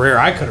his whole career,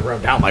 I could have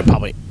wrote down like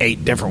probably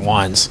 8 different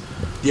ones.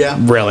 yeah.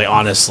 Really,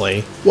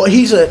 honestly. Well,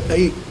 he's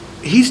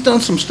done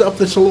some stuff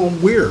that's a little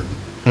weird,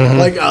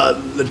 like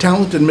the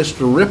talented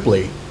Mr.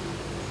 Ripley.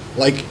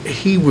 Like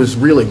he was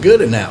really good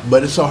in that,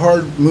 but it's a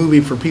hard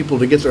movie for people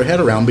to get their head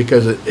around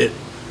because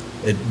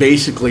it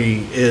basically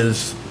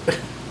is.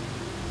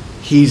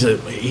 He's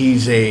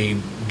a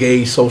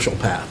gay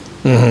sociopath.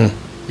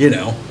 You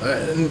know,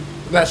 and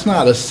that's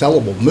not a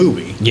sellable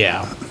movie.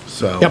 Yeah.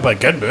 So Yeah, but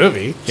good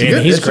movie. It's And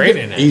good- he's it's a great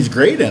good- in it. He's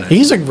great in it.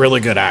 He's a really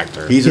good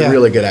actor. He's Yeah. a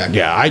really good actor.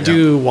 Yeah, I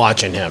do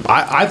watching him.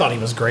 I thought he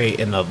was great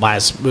in the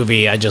last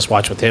movie I just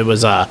watched with him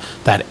was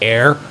that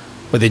Air,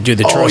 where they do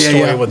the true Oh, yeah, story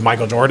yeah. with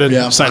Michael Jordan.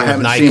 Yeah, signed I with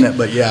haven't Nike. seen it,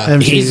 but yeah.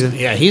 And-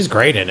 He's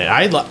great in it.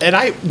 And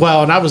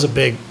I was a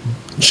big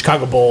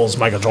Chicago Bulls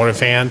Michael Jordan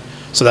fan,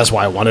 so that's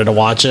why I wanted to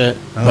watch it.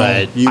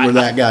 But You were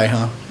that guy,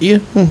 huh? Yeah.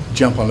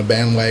 Jump on the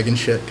bandwagon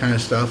shit kind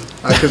of stuff.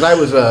 Because I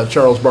was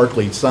Charles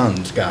Barkley's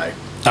son's guy.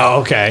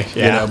 Oh, okay.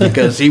 You Yeah. know,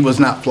 because he was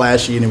not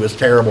flashy and he was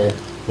terrible.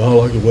 Well,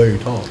 I like the way he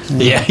talks.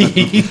 Yeah.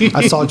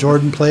 I saw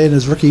Jordan play in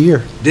his rookie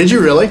year Did you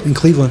really? in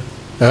Cleveland.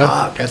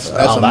 Fuck, that's Oh,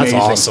 that's amazing.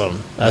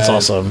 awesome. That's That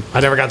is- awesome.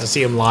 I never got to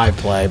see him live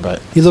play,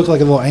 but He looked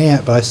like a little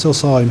ant, but I still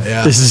saw him.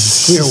 Yeah.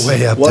 We were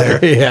way up Well,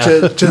 there. Yeah.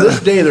 to this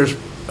day, there's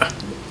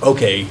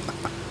okay.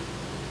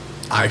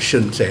 I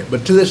shouldn't say it,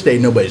 but to this day,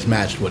 nobody's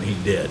matched what he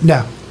did.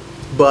 No.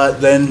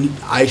 But then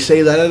I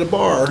say that at a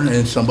bar,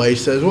 and somebody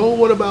says, "Well,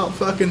 what about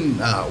fucking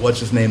what's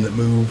his name that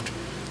moved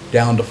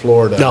down to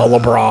Florida?" No,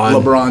 LeBron.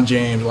 LeBron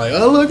James. Like,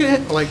 oh, look at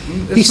it. Like,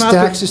 it's He not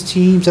stacks his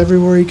teams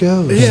everywhere he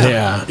goes. Yeah,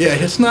 Yeah. yeah.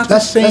 It's not the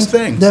same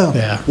thing. No.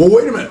 yeah. Well,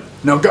 wait a minute.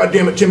 Now,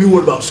 goddamn it, Timmy,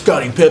 what about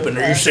Scottie Pippen?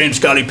 Are you saying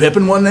Scottie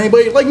Pippen wasn't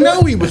anybody? Like,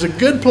 no, he was a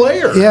good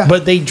player. Yeah.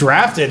 But they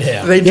drafted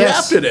him. They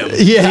Yes. drafted him.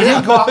 He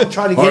didn't go out and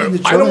try to get in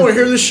the I don't want to tournament.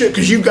 hear this shit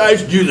because you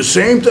guys do the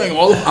same thing.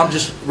 I'm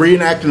just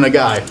reenacting the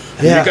guy.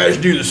 Yeah. You guys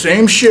do the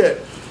same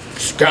shit.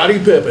 Scottie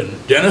Pippen,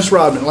 Dennis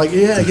Rodman. Like,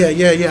 yeah, I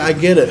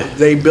get it.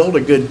 They built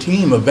a good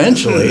team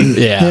eventually.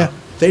 Yeah.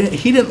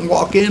 He didn't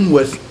walk in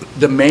with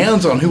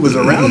demands on who was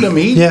around him.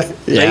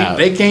 Yeah.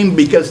 They came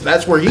because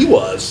that's where he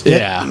was.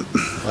 Yeah.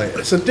 Like,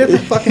 it's a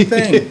different fucking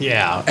thing.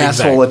 Yeah.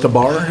 Asshole at the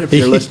bar, if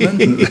you're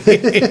listening.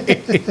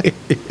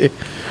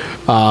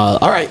 All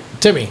right,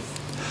 Timmy.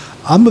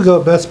 I'm gonna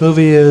go. Best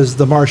movie is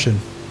The Martian.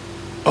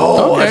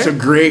 Oh, Okay. that's a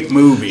great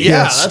movie.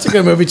 Yeah, Yes. that's a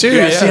good movie too.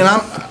 Yeah, see, and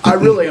I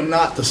really am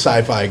not the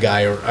sci-fi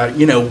guy. Or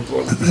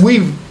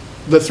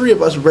the three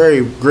of us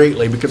vary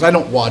greatly because I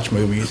don't watch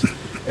movies,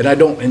 and I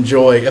don't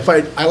enjoy.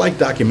 I like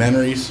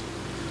documentaries,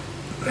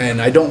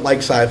 and I don't like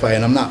sci-fi,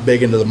 and I'm not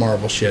big into the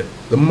Marvel shit.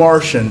 The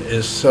Martian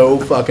is so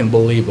fucking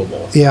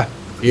believable. Yeah,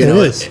 You it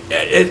know, is.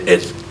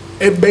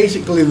 It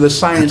basically the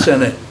science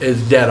in it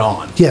is dead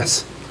on.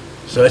 Yes.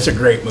 So it's a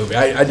great movie.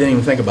 I didn't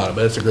even think about it,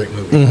 but it's a great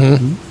movie.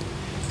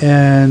 Mm-hmm.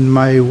 And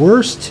my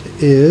worst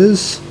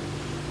is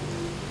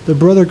The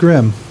Brother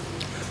Grimm.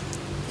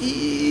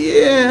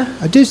 Yeah,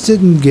 I just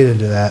didn't get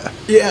into that.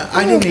 yeah,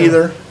 I didn't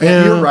either. And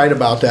Yeah. you're right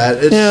about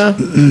that. It's, Yeah.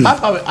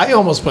 I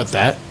almost put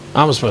that.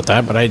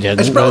 But I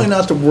didn't. It's probably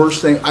not the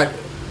worst thing.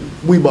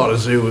 We bought a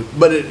zoo,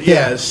 but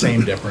Yeah. it's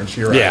same difference.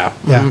 You're right. Yeah.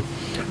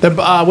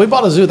 Yeah. We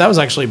bought a zoo. That was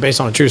actually based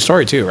on a true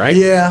story too, right?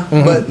 Yeah,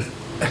 but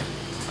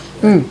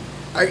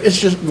it's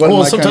just one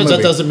Well, of my sometimes kind of that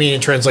movie. doesn't mean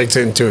it translates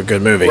into a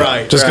good movie.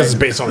 Right, Just because right. it's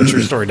based on a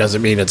true story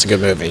doesn't mean it's a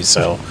good movie.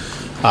 So,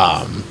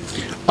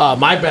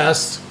 my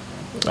best,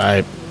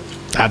 I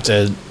have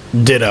to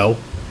ditto.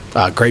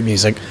 Great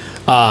music.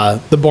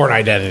 The Bourne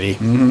Identity.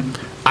 Mm-hmm.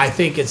 I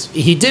think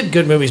he did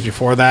good movies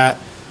before that,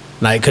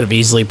 and I could have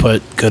easily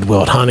put Good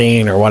Will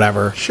Hunting or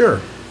whatever. Sure.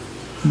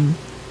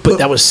 But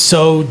that was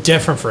so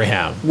different for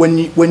him.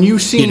 When you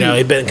see You know,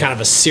 he'd been kind of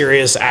a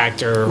serious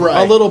actor, Right.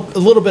 a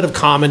little bit of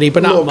comedy,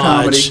 but not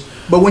much.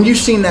 but when you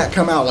seen that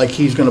come out, like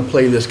he's gonna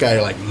play this guy,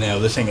 you're like, no,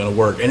 this ain't gonna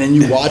work. And then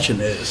you watching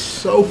it, it's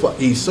so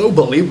he's so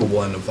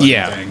believable in the fucking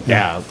Yeah, thing.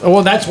 yeah.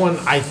 Well, that's when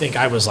I think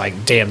I was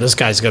like, damn, this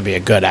guy's gonna be a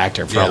good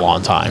actor for Yeah. a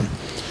long time.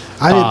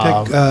 I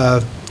didn't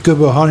pick Good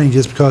Will Hunting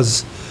just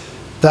because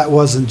that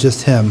wasn't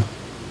just him.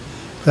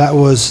 That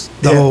was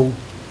the Yeah. whole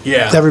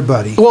Yeah. Uh,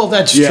 everybody. Well,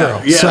 that's Yeah,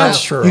 true. yeah. So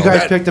That's true. You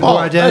guys That- picked the oh,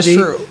 Bourne that's Identity.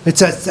 true.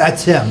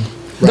 That's him.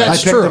 That's I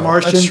picked true. The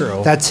Martian. That's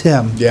true. That's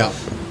him. Yeah.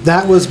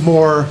 That was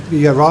more.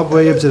 You got Rob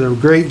Williams did a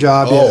great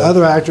job. You had Oh.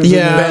 other actors. in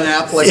Yeah. there. Ben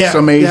Affleck's Yeah,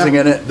 amazing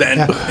yeah. in it. Then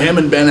Yeah. him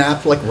and Ben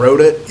Affleck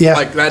wrote it. Yeah.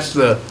 Like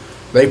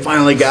they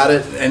finally got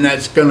it, and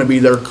that's going to be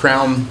their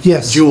crown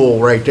Yes. jewel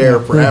right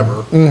there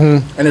forever. Mm-hmm.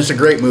 And it's a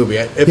great movie.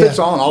 If Yeah. it's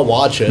on, I'll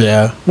watch it.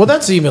 Yeah. Well,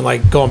 that's even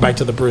like going back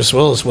to the Bruce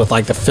Willis with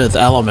like The Fifth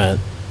Element.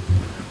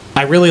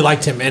 I really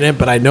liked him in it,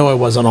 but I know it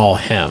wasn't all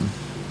him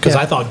because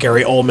Yeah. I thought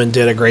Gary Oldman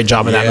did a great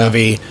job in that Yeah.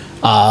 movie.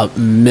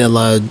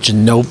 Mila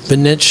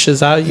Jovovich, is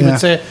that how you Yeah. would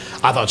say it?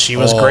 I thought she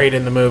was Oh. great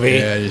in the movie.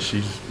 Yeah,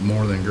 she's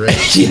more than great.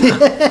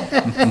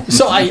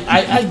 So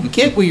I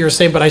get what you're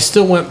saying, but I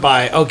still went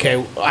by,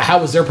 okay, how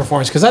was their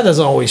performance? Because that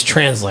doesn't always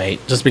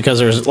translate. Just because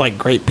there's like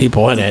great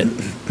people in it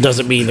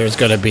doesn't mean there's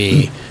going to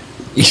be,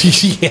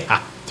 yeah,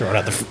 throw it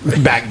out the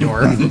back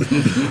door.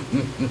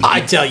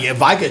 I tell you,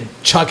 if I could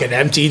chuck an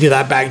empty to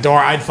that back door,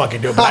 I'd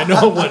fucking do it. But I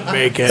know it wouldn't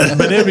make it.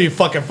 But it'd be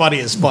fucking funny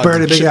as fuck.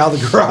 Burn a big out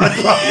of the garage.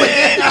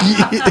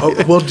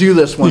 Oh, we'll do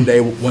this one day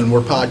when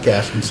we're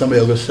podcasting. Somebody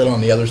will go sit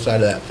on the other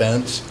side of that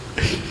fence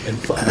and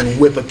fucking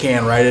whip a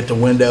can right at the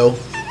window.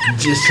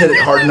 Just hit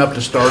it hard enough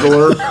to startle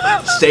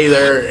her. Stay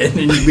there, and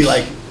then you'd be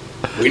like,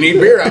 "We need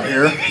beer out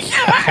here."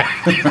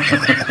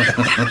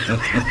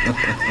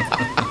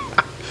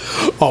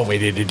 Oh, we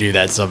need to do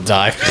that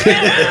sometime.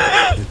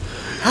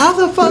 How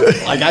the fuck?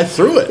 Like I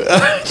threw it.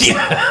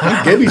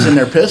 Gibby's in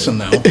there pissing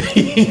though.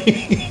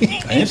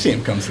 I didn't see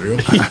him come through.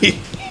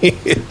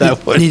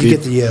 That would Need to be.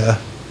 get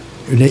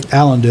the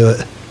Alan do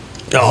it.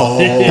 Oh,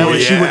 That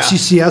way she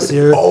see us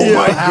here. Oh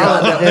my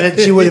God. And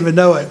she wouldn't even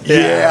know it.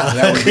 Yeah,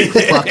 that would be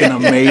fucking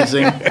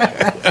amazing.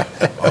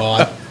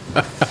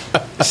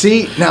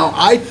 See, now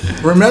I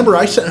remember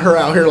I sent her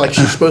out here like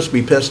she's supposed to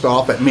be pissed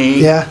off at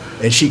me. Yeah.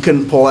 And she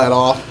couldn't pull that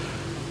off.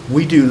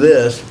 We do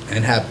this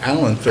and have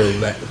Alan throw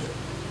that.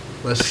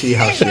 Let's see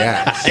how she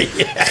acts.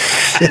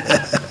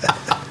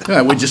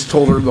 Yeah, we just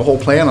told her the whole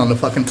plan on the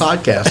fucking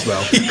podcast,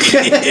 though.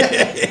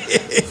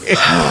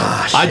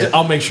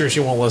 I'll make sure she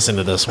won't listen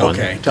to this one.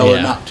 Okay, tell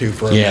her not to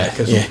for a minute.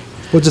 'Cause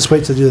We'll just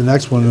wait to do the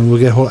next one, and we'll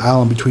get hold of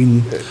Alan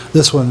between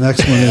this one and the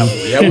next one, and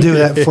Yeah, we do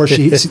that before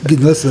she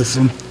can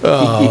listen to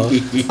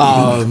this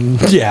one.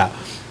 Yeah.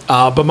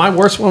 But my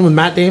worst one with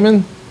Matt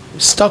Damon,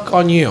 Stuck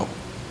on You.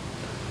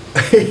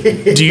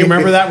 Do you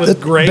remember that The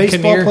with Greg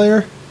baseball Kinnear?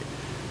 player.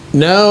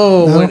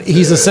 No, No? when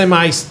he's a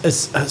Siamese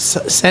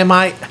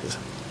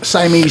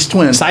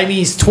twins.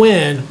 Siamese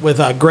twin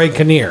with Greg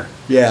Kinnear.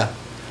 Yeah.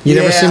 You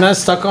never Yeah. seen that,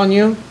 Stuck on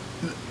You?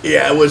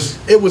 Yeah, it was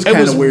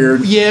kind of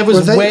weird. Yeah, it was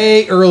Was they-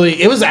 way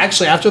early. It was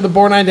actually after the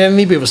Born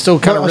Identity, but it was still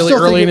kind of I'm really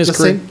still early in thinking his the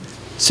career.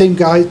 Same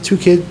guy,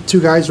 two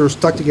guys were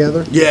stuck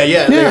together. Yeah,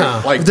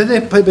 Yeah. like Didn't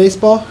they play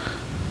baseball?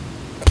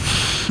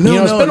 no, You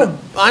know, it's no, been no.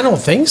 I don't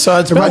think so.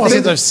 It's been a while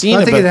since I've seen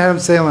I it. think an But Adam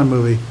Sandler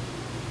movie.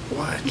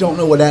 Well, I don't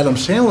know what Adam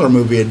Sandler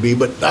movie it'd be,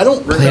 but I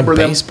don't remember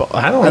them. baseball.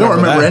 I don't remember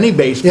remember that. any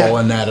baseball Yeah.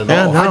 in that at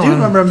Yeah, all. no. I do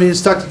remember them being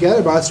stuck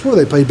together, but I swore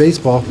they played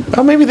baseball.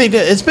 well, maybe they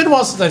did. It's been a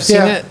while since I've seen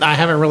Yeah. it. I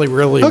haven't really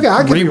Okay,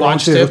 I could be wrong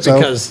rewatched too, it so-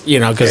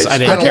 because I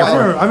didn't I care don't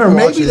for know. it. I remember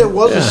Maybe watching there it.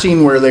 was a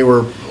scene where they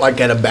were like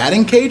at a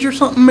batting cage or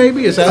something.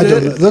 Maybe is I that don't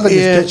it? know. It looked like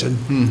Yeah. he's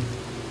pitching.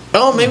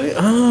 Oh, maybe.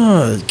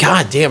 Oh,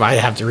 god damn! I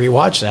have to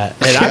rewatch that,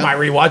 and I might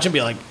rewatch it and be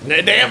like,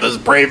 "Damn, this is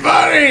pretty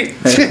funny."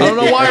 I don't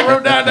know why I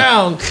wrote that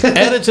down.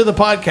 Add it to the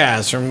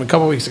podcast from a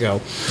couple weeks ago.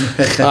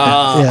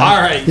 All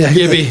right,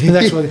 Gibby. The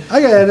next one.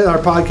 I got to edit our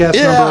podcast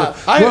Yeah, number.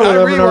 I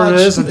whatever number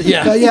it is. rewatched-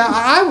 yeah. Yeah,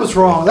 I was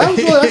wrong. That was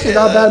really actually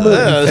not a bad movie.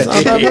 Yeah, it's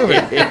not a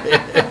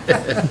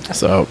bad movie.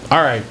 So,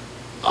 all right,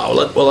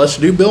 Oh, well, let's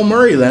do Bill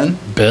Murray then.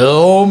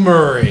 Bill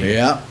Murray.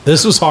 Yeah.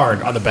 This was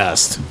hard on the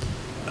best.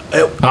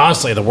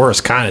 Honestly, the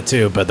worst kind of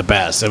too, but the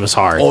best. It was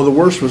hard. Oh, the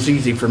worst was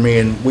easy for me,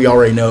 and we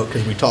already know it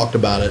because we talked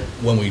about it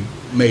when we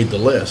made the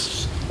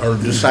list or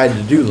decided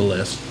to do the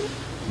list.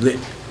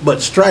 But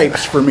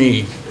Stripes for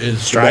me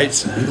is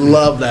Stripes?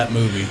 Love that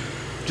movie,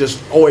 just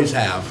always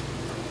have.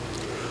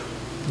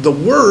 The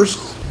worst,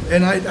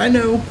 and I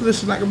know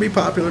this is not going to be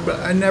popular, but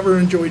I never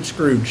enjoyed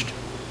Scrooged.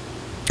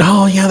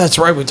 Oh yeah, that's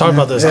right. We talked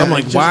about this. I'm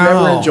like, just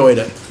wow. never enjoyed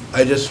it.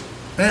 I just,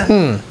 Yeah,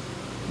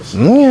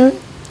 no.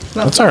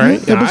 that's all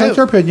right. It was like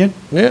your opinion.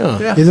 Yeah,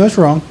 Yeah. Even though it's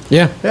wrong.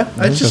 yeah. Yeah,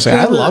 I just I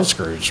never- love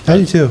Scrooge. I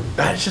do too.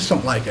 I just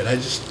don't like it.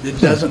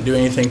 It doesn't do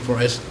anything for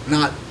us. It's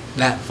not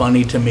that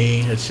funny to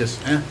me. It's just,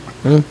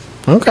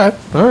 Okay,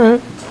 all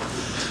right.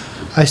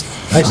 I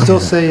still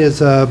say his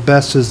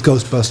best is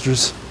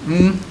Ghostbusters.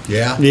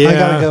 yeah. Yeah, I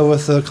gotta go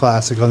with the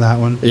classic on that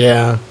one.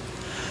 Yeah.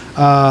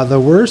 The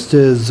worst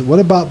is What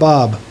About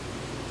Bob?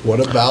 What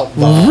about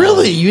Bob?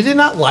 Really, you did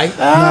not like No,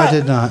 that? I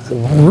did not.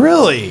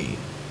 Really,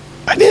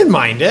 I didn't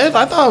mind it.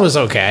 I thought it was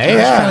okay. I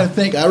was trying Yeah. to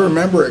think. I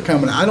remember it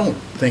coming. I don't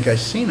think I've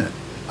seen it.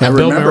 I And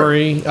Bill remember.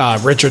 Murray,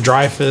 Richard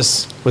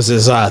Dreyfuss was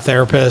his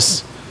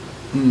therapist,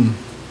 and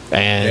Yeah,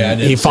 I didn't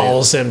he see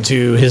follows him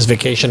to his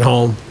vacation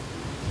home.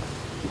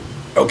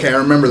 Okay, I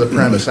remember the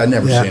premise. I'd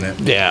never Yeah. seen it.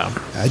 Yeah,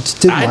 I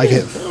just didn't like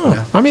it.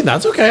 Oh, I mean,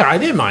 that's okay. I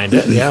didn't mind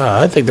it. Yeah,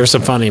 I think there's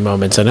some funny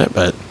moments in it,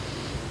 but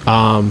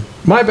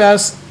my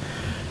best.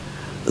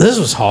 This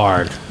was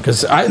hard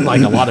because I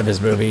like a lot of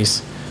his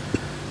movies.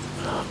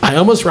 I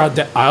almost wrote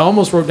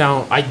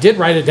down. I did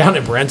write it down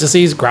in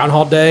parentheses,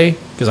 Groundhog Day,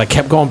 because I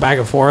kept going back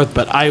and forth.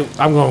 But I'm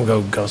going to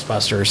go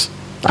Ghostbusters.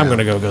 I'm going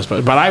to go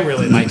Ghostbusters. But I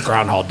really liked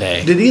Groundhog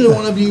Day. Did either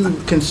one of you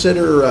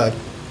consider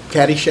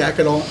Caddyshack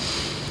at all?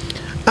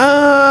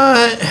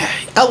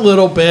 A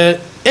little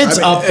bit. It's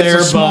I mean, up there,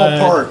 It's a small but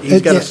part. He's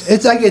It, got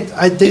it's like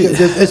I think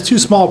it's two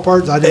small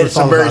parts. I never It's a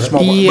thought very about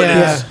small it. part.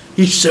 Yeah. But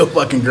he's so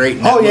fucking great.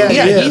 In that Oh, yeah, movie.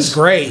 yeah, he he's is.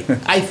 great.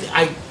 I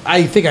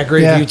think I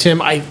agree Yeah. with you,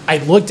 Tim. I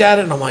looked at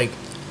it and I'm like,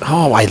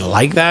 oh, I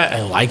like that.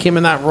 I like him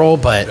in that role,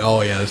 but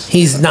Oh yes.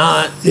 he's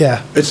not.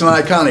 Yeah, It's an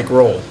iconic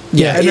role.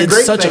 Yeah, And the it's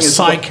great such a thing is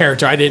side what-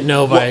 character. I didn't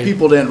know if What I.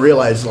 people didn't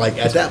realize, like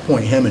at that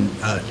point, him and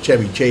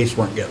Chevy Chase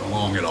weren't getting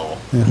along at all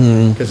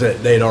because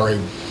they'd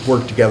already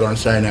worked together on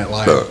Saturday Night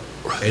Live,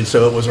 and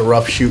so it was a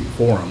rough shoot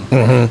for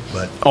him.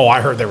 But Oh,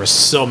 I heard there was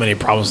so many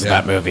problems with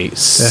Yeah. that movie.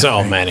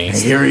 So many. and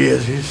here he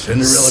is, he's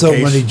Cinderella so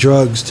case. many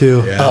drugs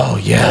too. Yeah. Oh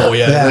yeah. Oh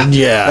yeah. Yeah.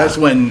 Yeah. That's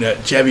when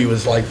Chevy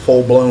was like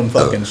full blown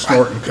fucking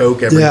snorting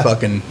coke every Yeah.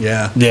 fucking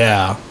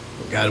Yeah.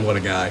 God, what a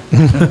guy.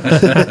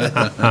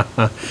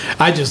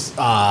 I just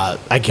I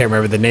can't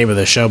remember the name of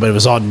the show, but it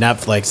was on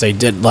Netflix. They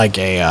did like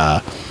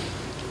a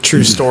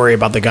true story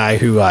about the guy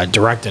who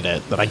directed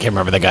it. But I can't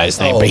remember the guy's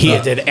name. Oh, but he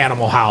no. did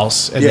Animal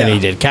House, and then Yeah. he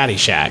did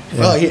Caddyshack.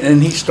 Well,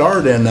 and he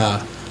starred in.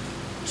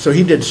 So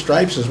he did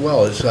Stripes as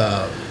well as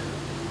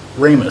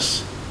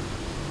Ramis.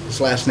 His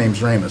last name's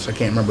Ramis. I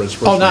can't remember his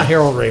first name. Oh, not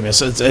Harold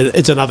Ramis.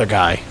 It's another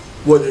guy.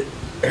 What,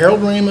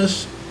 Harold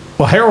Ramis?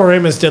 Well, Harold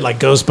Ramis did like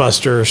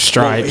Ghostbusters,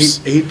 Stripes.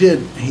 He did.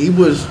 He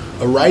was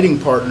a writing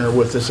partner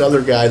with this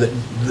other guy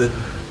that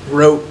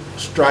wrote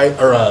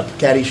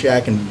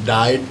Caddyshack and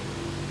died.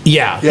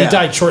 Yeah, he Yeah.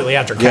 died shortly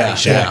after Yeah,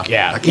 Caddyshack.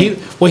 yeah. Yeah, I can't-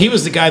 he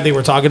was the guy they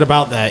were talking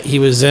about that he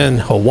was in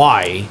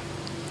Hawaii,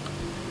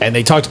 and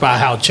they talked about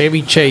how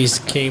Chevy Chase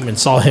came and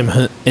saw him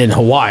in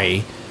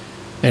Hawaii,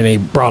 and he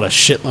brought a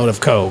shitload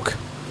of coke,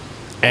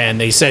 and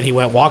they said he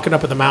went walking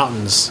up in the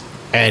mountains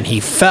and he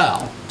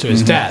fell to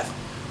his death,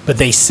 but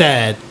they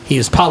said he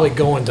was probably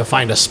going to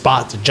find a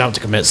spot to jump to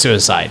commit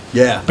suicide.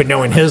 Yeah. But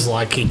knowing his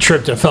luck, he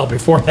tripped and fell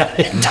before that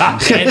and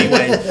died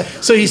anyway.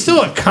 So he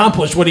still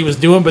accomplished what he was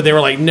doing, but they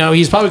were like, no,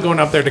 he's probably going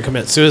up there to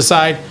commit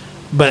suicide.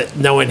 But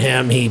knowing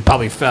him, he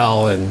probably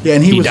fell and Yeah,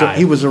 and he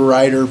died. was a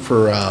writer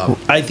for.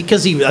 I think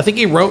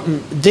he wrote.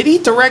 Did he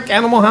direct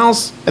Animal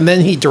House and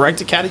then he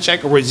directed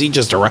Caddyshack, or was he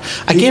just a writer?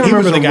 I can't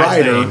remember he was the a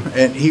guy's writer, name.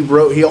 and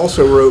he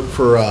also wrote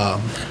for.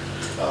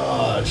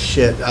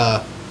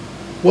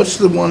 What's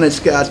the one that's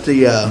got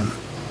the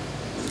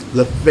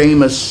the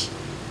famous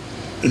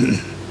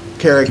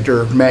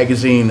character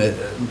magazine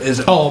is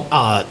it? Oh,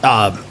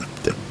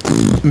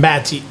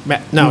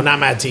 no, not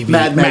Mad TV.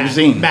 Mad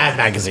Magazine. Mad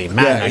Magazine.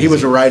 Yeah, he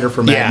was a writer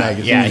for Mad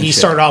Magazine. Yeah, and he shit.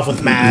 started off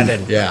with Mad,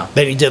 and Yeah.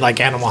 then he did like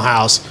Animal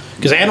House,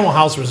 because Animal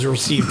House was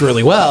received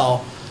really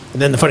well.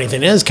 And then the funny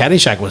thing is,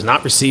 Caddyshack was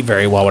not received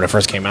very well when it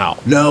first came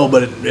out. No,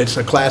 but it's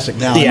a classic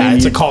now. Yeah, I mean,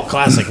 it's a you- cult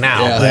classic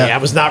now. Yeah. But Yeah. yeah,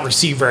 it was not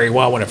received very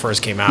well when it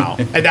first came out,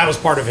 and that was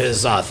part of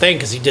his thing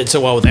because he did so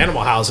well with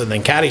Animal House, and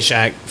then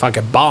Caddyshack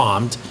fucking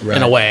bombed in a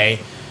Right. way.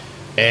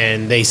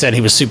 And they said he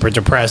was super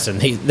depressed, and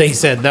they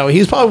said no, he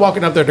was probably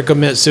walking up there to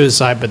commit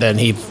suicide, but then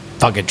he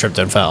fucking tripped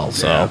and fell.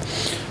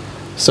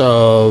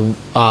 So,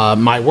 Yeah.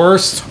 my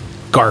worst,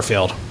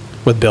 Garfield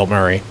with Bill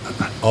Murray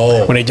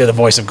Oh, when he did the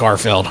voice of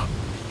Garfield.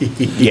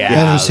 Yeah, I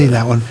haven't seen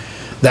that one.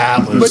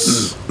 That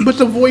was. but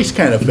the voice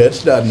kind of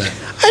fits, doesn't it?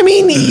 I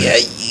mean,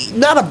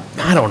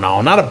 I don't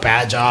know, not a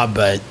bad job,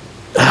 but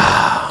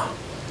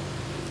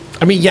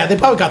I mean, yeah, they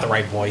probably got the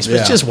right voice, but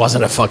Yeah. it just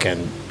wasn't a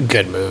fucking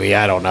good movie.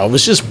 I don't know. It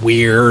was just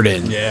weird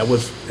and Yeah, it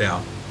was.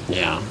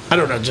 Yeah. I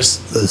don't know,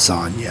 just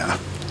Lasagna.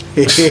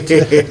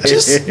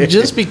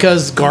 just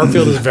because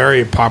Garfield is a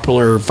very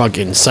popular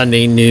fucking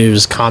Sunday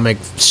news comic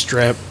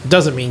strip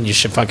doesn't mean you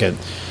should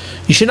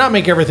not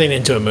make everything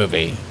into a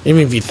movie.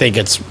 Even if you think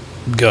it's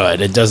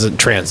good, it doesn't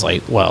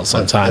translate well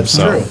sometimes. That's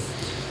So true.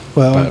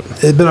 Well,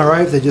 it'd been all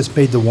right if they just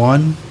made the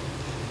one,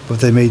 but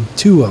they made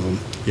two of them.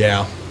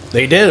 Yeah.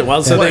 they did.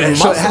 Well, so Yeah. they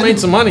So it must have had made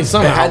to- some money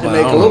somehow. It had to but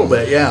make I a don't little know.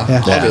 bit, yeah,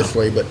 Yeah.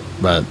 obviously. But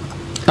But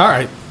all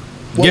right,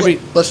 well, give me.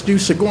 let's do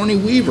Sigourney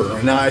Weaver,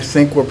 and I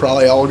think we're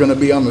probably all going to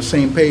be on the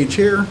same page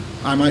here.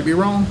 I might be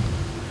wrong.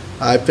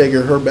 I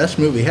figure her best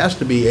movie has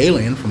to be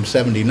Alien from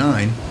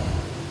 '79.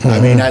 I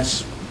mean,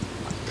 that's.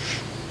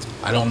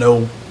 I don't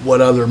know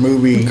what other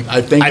movie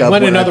I think I of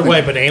went when another think-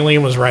 way, but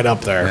Alien was right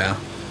up there. Yeah.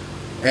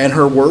 And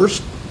her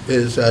worst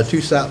is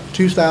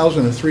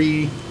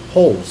 2003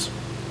 Holes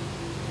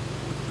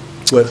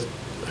with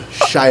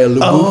Shia LaBeouf.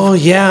 Oh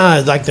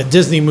yeah, like the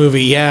Disney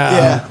movie.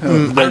 Yeah,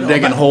 Yeah, they're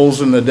digging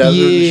holes in the desert.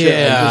 and shit.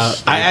 Yeah, It's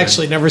just I stupid.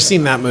 actually never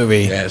seen that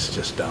movie. Yeah, it's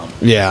just dumb.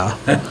 Yeah,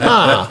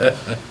 huh.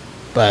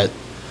 But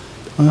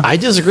I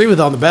disagree with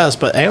on the best.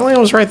 But Alien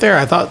was right there.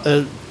 I thought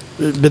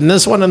been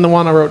this one and the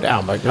one I wrote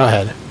down. But go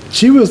ahead.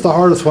 She was the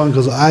hardest one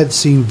because I've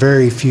seen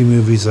very few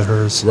movies of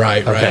hers.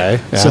 Right, right. Okay.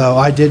 Yeah. So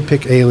I did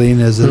pick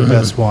Alien as the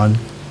best one.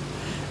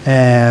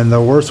 And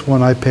the worst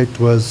one I picked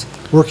was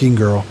Working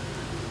Girl.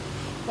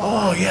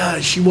 Oh yeah,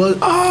 she was.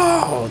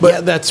 Oh, But-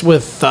 yeah, that's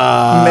with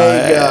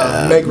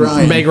Meg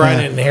Ryan. Meg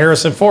Ryan and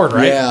Harrison Ford,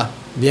 right? Yeah.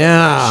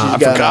 Yeah, I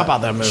She's got forgot a-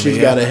 about that movie. She's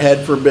yeah. got a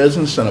head for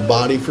business and a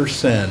body for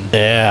sin.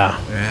 Yeah.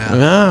 Yeah.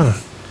 Yeah.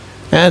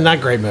 And not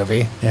a great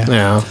movie. Yeah.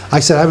 Yeah. Like I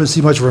said, I haven't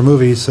seen much of her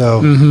movie,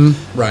 so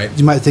Right.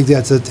 you might think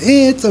it's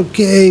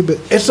okay, but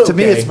It's to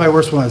me, okay. it's my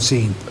worst one I've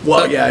seen.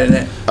 Well, yeah, and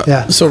it,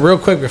 Yeah. So real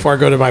quick before I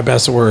go to my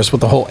best or worst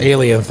with the whole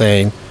Alien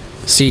thing,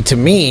 see to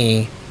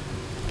me,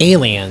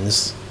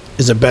 Aliens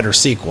is a better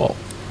sequel.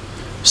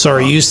 So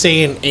are you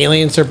saying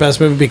Aliens her best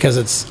movie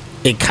because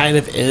it kind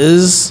of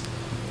is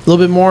a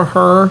little bit more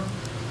her?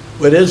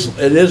 it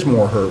is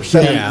more her.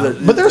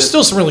 But there's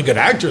still some really good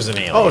actors in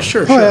Aliens. Oh,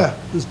 sure, Oh, sure. yeah.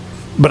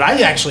 But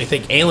I actually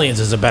think Aliens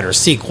is a better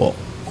sequel.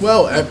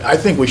 Well, I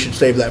think we should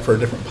save that for a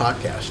different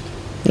podcast.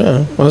 Yeah,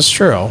 well, that's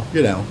true.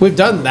 You know. We've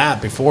done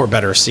that before,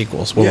 better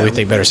sequels. What Yeah, we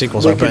think better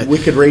sequels we are. could, But we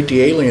could rate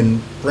the Alien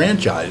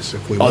franchise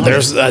if we oh, wanted.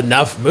 there's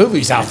enough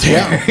movies out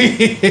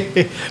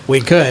there.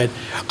 We could.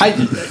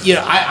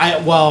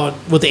 Well,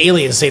 with the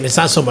Alien scene, it's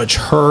not so much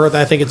her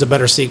that I think it's a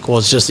better sequel.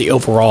 It's just the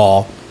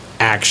overall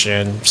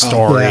action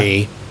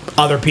story,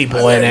 other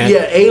people in it.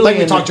 Yeah, Alien- Like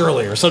we talked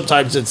earlier.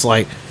 Sometimes it's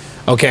like,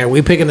 okay, are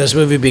we picking this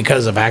movie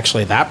because of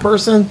actually that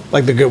person,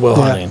 like the Good Will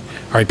Yeah. Hunting?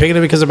 Are we picking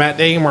it because of Matt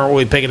Damon, or are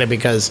we picking it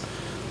because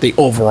the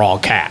overall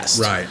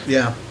cast? Right.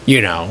 Yeah.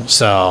 You know,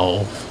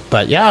 so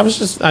but yeah,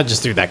 I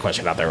just threw that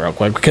question out there real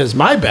quick because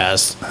my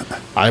best,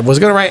 I was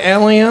gonna write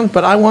Alien,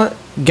 but I want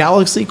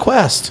Galaxy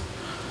Quest.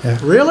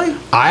 Really?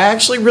 I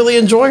actually really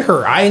enjoy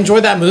her. I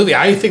enjoy that movie.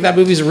 I think that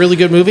movie's a really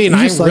good movie, and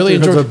You I just like really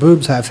because enjoy. her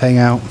boobs half hang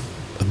out.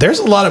 There's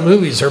a lot of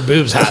movies her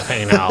boobs half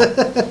hanging out.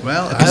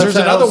 Well, Because there's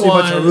I don't another see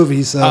much of one. her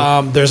movies,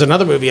 so. There's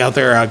another movie out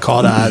there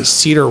called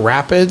Cedar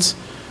Rapids,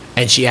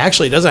 and she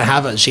actually doesn't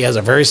have it. She has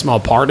a very small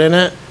part in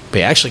it, but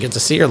you actually get to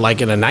see her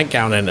like in a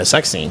nightgown and a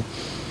sex scene.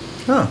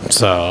 huh.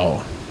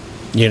 So,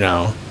 you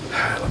know,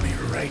 Let me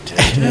write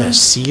that.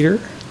 Cedar,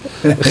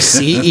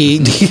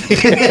 CED,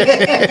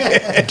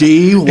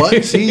 D,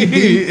 what? C,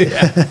 D?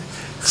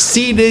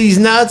 see these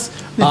nuts.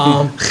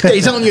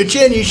 He's on your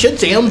chin, you should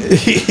see him.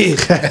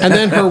 And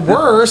then her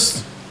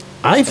worst,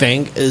 I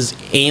think, is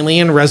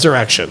Alien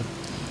Resurrection.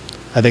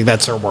 I think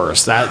that's her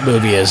worst. That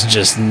movie is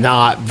just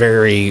not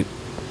very,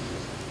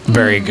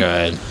 very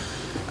good.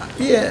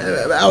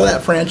 Yeah, out of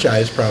that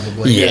franchise,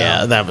 probably.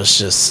 Yeah, that was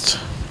just.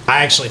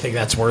 I actually think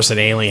that's worse than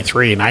Alien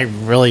 3, and I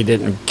really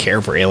didn't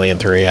care for Alien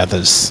 3. It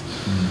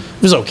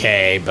was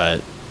okay,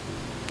 but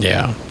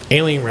yeah.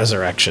 Alien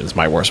Resurrection is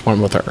my worst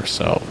one with her,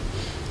 so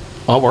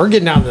Well, we're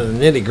getting down to the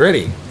nitty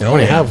gritty. We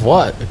only have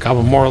what? A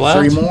couple more left?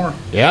 3 more.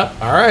 Yep.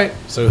 All right.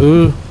 So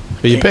who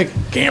you pick?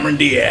 Cameron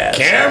Diaz.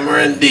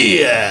 Cameron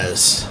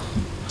Diaz.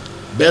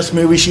 Best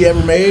movie she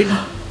ever made?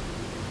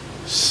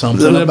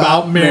 Something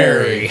About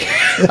Mary.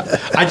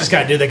 I just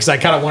got to do that because I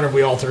kind of wondered if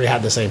we all three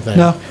had the same thing.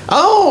 No.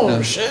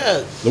 Oh,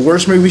 shit. The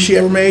worst movie she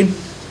ever made?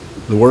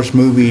 The worst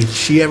movie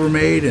she ever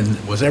made and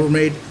was ever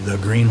made? The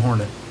Green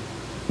Hornet.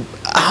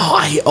 Oh,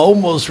 I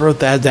almost wrote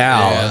that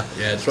down.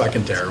 Yeah, it's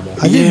fucking terrible.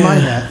 I didn't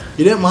mind that.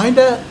 You didn't mind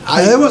that?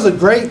 It was a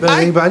great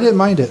movie, but I didn't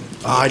mind it.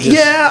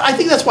 Yeah, I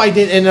think that's why I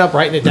didn't end up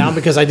writing it down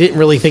because I didn't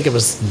really think it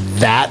was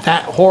that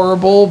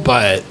horrible,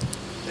 but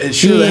It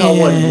sure the hell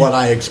wasn't what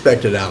I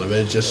expected out of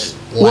it. It just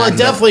well, it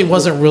definitely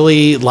wasn't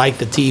really like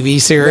the TV No,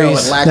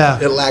 series. No.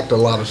 it lacked a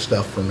lot of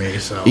stuff for me.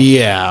 So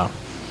Yeah.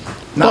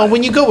 Well,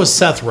 when you go with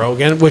Seth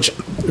Rogen, which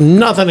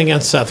nothing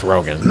against Seth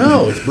Rogen,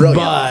 no, it's brilliant.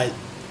 but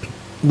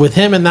with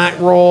him in that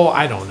role,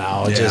 I don't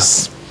know. It Yeah.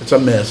 just It's a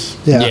miss.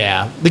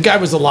 Yeah. the guy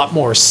was a lot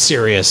more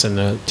serious in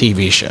the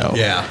TV show.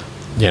 Yeah,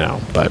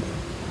 But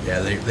yeah,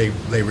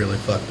 they really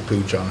fucked the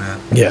pooch on that.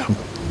 yeah.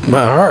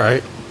 Well, all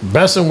right.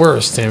 Best and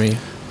worst, Timmy.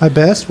 My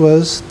best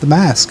was The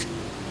Mask.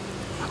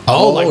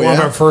 Oh, like one of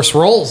yeah. her first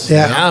roles.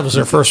 Yeah. It was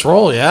her first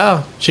role.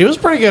 Yeah, she was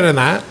pretty good in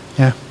that.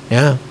 Yeah.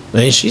 Yeah, I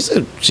mean, she's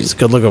a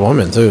good looking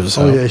woman too.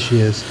 So. Oh, yeah, she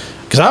is.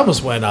 Because I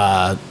almost went.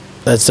 That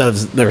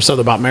says there was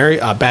something about Mary,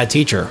 Bad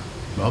Teacher.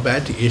 Well,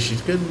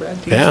 she's good in Bad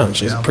Teacher. Yeah,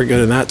 she's pretty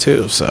good in that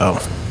too. So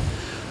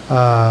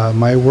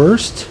My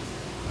worst?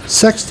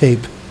 Sex Tape.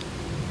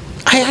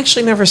 I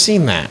actually never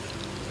seen that.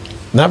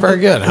 Not very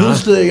good, huh?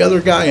 Who's the other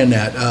guy in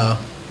that?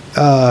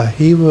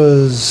 He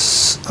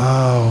was,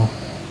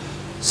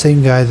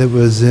 same guy that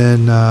was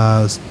in,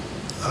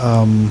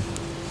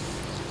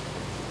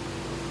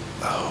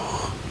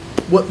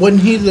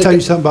 Wasn't he the tell you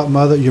something about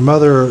mother. Your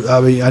mother,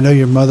 I know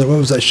your mother. What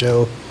was that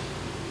show?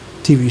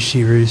 TV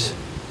series.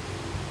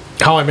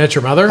 How I Met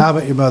Your Mother. How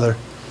about your mother?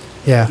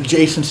 Yeah.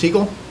 Jason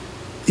Segel?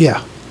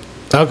 Yeah.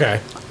 Okay,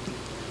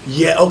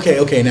 Yeah.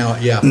 Okay. Now,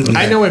 yeah.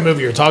 I know what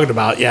movie you're talking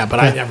about. Yeah, but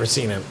I've never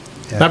seen it.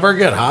 Yeah. Not very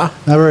good, huh?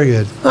 Not very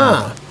good.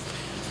 Huh?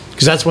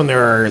 Because that's when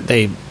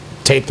they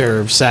tape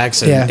their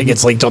sex and Yeah. it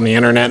gets leaked on the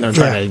internet and they're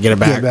trying to get it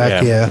back.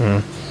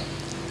 Yeah.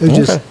 It was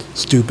Okay. just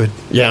stupid.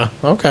 Yeah.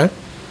 Okay.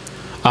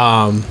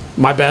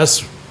 My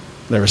best,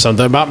 there was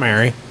something about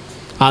Mary.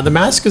 The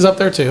Mask is up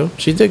there too.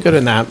 She did good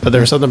in that, but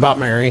there was something about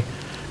Mary.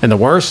 And the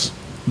worst,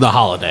 The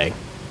Holiday.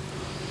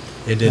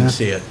 It didn't Yeah.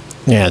 see it.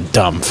 Yeah,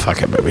 dumb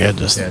fucking movie. I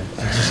just, Yeah.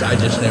 I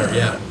just never.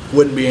 Yeah.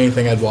 Wouldn't be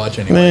anything I'd watch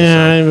anyway.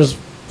 man, I was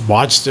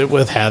watched it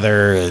with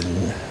Heather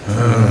and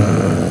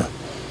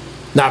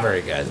not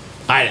very good.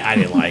 I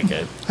didn't like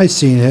it. I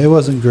seen it. It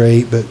wasn't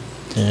great, but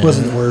it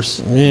wasn't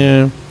worse.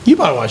 Yeah, you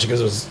probably watch it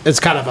because it's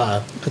kind of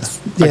a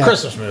Yeah.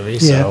 Christmas movie.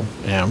 So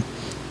yeah.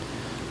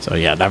 So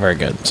yeah, not very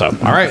good. So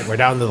all right, we're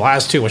down to the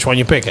last two. Which one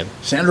you picking?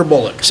 Sandra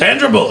Bullock.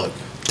 Sandra Bullock.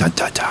 Dun,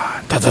 dun,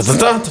 dun. Da, da, da,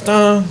 da, da,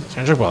 da.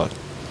 Sandra Bullock.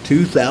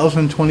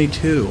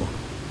 2022.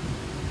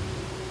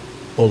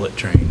 Bullet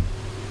Train.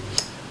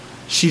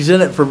 She's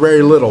in it for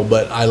very little,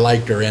 but I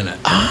liked her in it.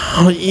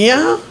 Oh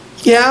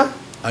yeah.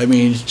 I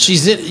mean,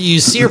 She's in. You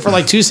see her for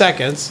like 2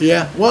 seconds.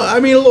 yeah. Well, I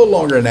mean, a little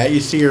longer than that.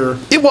 You see her.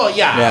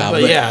 Yeah,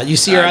 but yeah, you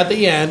see her at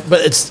the end.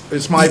 But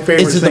it's my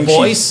favorite Is it thing the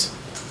voice?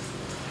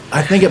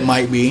 I think it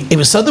might be. It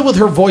was something with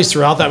her voice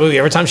throughout that movie.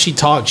 Every time she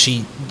talked,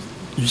 she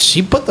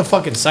put the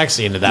fucking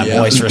sexy into that Yeah.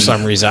 voice for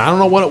some reason. I don't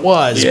know what it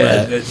was,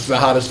 Yeah, but it's the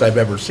hottest I've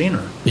ever seen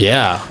her.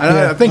 yeah. And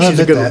Yeah, I think I'll she's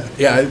a admit good. that.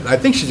 Yeah, I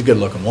think she's a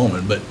good-looking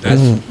woman, but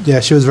that's Yeah,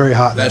 she was very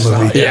hot in that That's the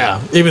movie. hot- Yeah.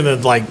 Even the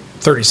like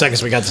 30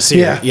 seconds we got to see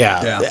Yeah. her.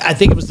 Yeah. Yeah. I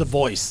think it was the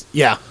voice.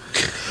 Yeah.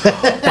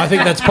 I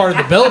think that's part of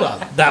the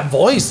buildup. That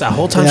voice, that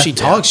whole time Yeah. she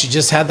talked, she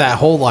just had that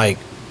whole like,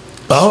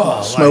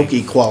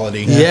 smoky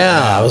quality.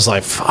 yeah. I was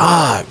like,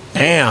 fuck,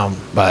 damn.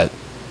 But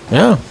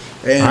yeah.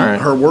 And All right.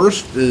 her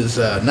worst is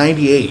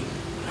 98.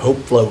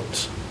 Hope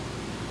Floats.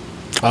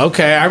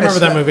 Okay. I remember It's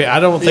that not- movie. I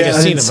don't think Yeah, I've I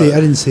seen didn't it. see. but-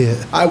 I didn't see it.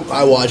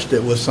 I watched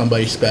it with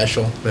somebody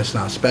special that's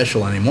not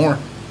special anymore.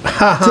 But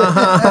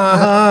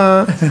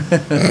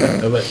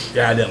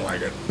yeah, I didn't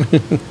like it.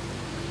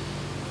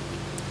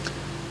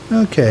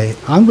 Okay,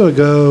 I'm gonna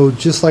go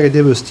just like I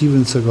did with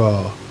Steven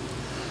Seagal.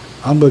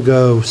 I'm gonna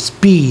go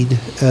Speed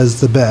as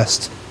the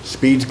best,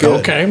 Speed's good.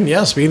 Okay.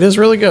 Yeah. Speed is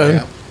really good.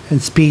 Yeah.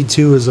 and Speed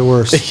 2 is the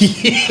worst.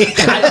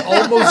 I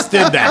almost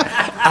did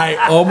that. I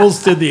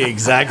almost did the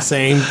exact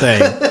same thing.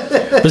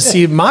 But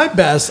see, my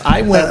best,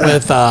 I went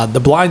with The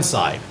Blind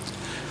Side.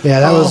 Yeah,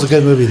 that was a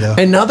good movie though.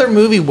 Another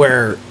movie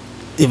where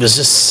it was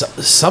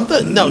just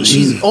something. No,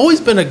 she's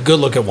always been a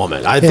good-looking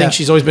woman. I Yeah. think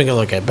she's always been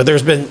good-looking. But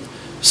there's been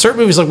certain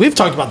movies, like we've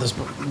talked about this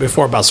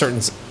before, about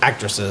certain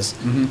actresses.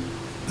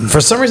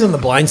 For some reason, The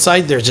Blind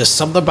Side, there's just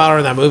something about her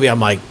in that movie. I'm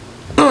like,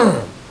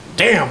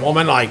 damn,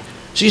 woman, like,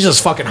 she's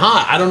just fucking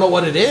hot. I don't know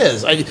what it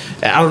is. I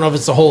don't know if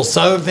it's the whole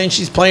Southern thing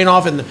she's playing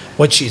off and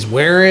what she's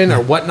wearing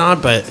or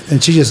whatnot, but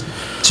And she just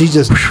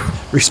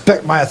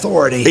respect my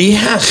authority.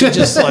 yeah,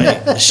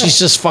 she's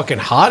just fucking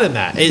hot in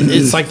that.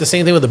 It's like the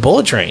same thing with the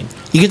Bullet Train.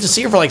 You get to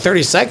see her for like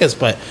 30 seconds,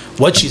 but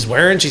what she's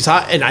wearing, she's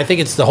hot. And I think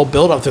it's the whole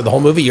build up through the whole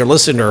movie. You're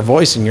listening to her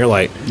voice and you're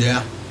like,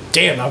 Yeah.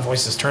 damn, that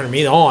voice is turning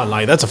me on.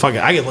 Like that's a fucking,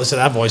 I can listen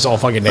to that voice all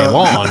fucking day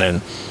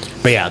long.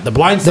 But yeah, The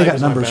Blind They Side got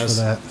was my numbers for best.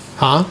 that.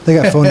 Huh? They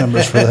got phone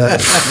numbers for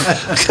that.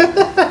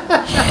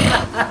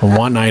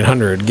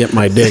 1-900 get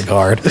my dig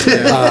hard.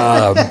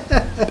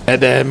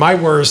 And then my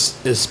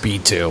worst is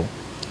Speed 2.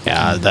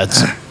 Yeah,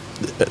 that's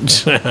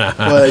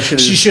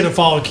she should have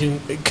followed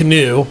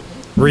Canoe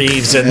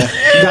Reeves and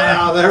Got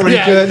out of there when he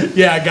could.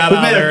 yeah, got We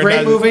out made there. a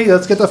great movie.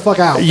 Let's get the fuck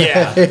out.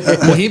 Yeah.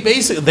 Well,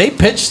 they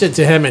pitched it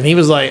to him and he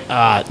was like,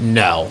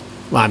 no,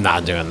 I'm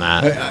not doing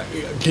that.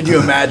 Can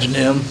you imagine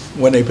him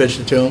when they pitched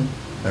it to him?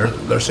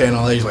 They're saying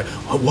all that. He's like,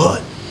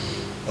 what?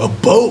 A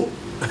boat?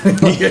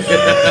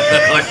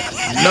 Like,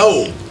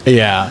 no.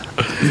 Yeah.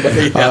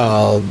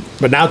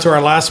 But now to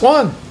our last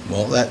one.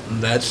 Well,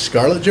 that's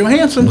Scarlett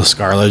Johansson.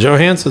 Scarlett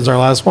Johansson's our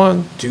last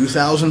one.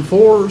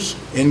 2004's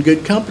In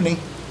Good Company.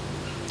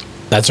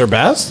 That's her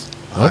best?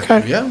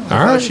 Okay. Yeah. All I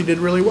thought right. she did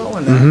really well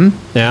in that.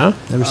 Yeah.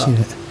 Never seen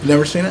it.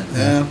 Never seen it?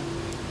 Yeah.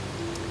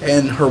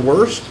 And her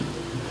worst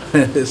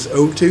is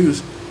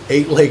O2's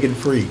Eight-Legged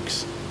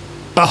Freaks.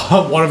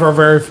 One of our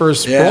very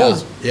first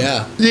roles.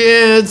 Yeah.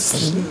 Yeah,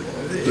 it's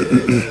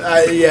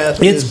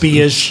It's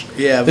B-ish.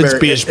 Yeah, it's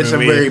B-ish it's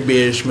movie. a very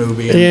B-ish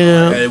movie. And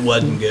Yeah. it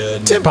wasn't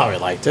good. Tim probably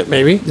liked it,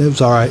 maybe. It was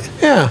all right.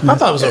 Yeah, I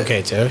thought it was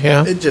okay too.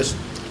 Yeah. It just,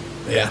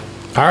 yeah.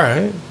 All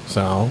right.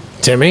 So,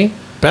 Timmy,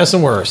 best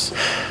and worst.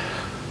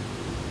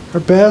 Her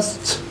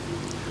best,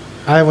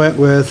 I went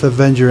with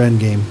Avenger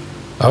Endgame.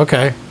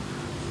 Okay.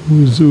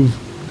 Well,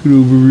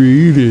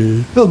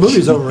 the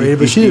movie's overrated,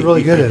 but she did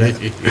really good at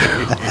it.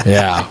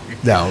 Yeah.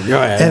 No, go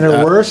ahead. And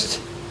her worst,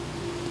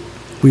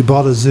 we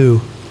bought a zoo.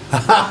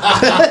 That's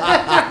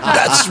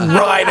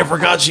right. I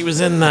forgot she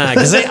was in that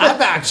because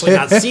I've actually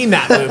not seen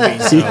that movie.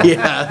 So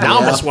now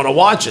I just want to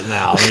watch it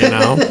now. You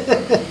know,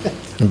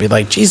 and be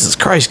like, Jesus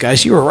Christ,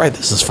 guys, you were right.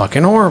 This is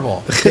fucking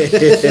horrible.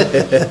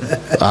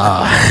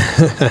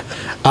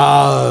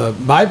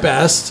 My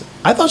best.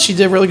 I thought she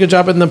did a really good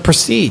job in The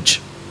Prestige.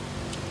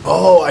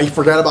 Oh, I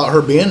forgot about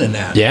her being in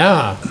that.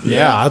 Yeah.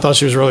 I thought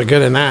she was really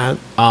good in that.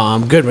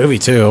 Good movie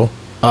too.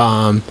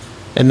 And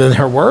then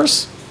her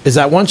worst is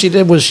that one she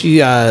did was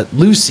she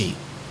Lucy.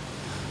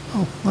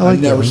 I've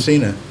never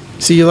seen it.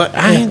 See,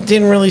 I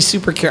didn't really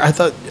super care. I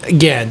thought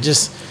again,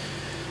 just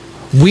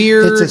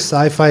weird. It's a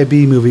sci-fi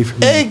B movie for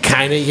me. It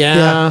kind of,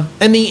 yeah.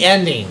 And the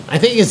ending. I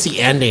think it's the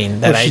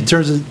ending that Where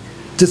she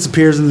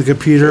disappears in the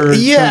computer. And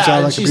turns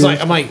out like she's like,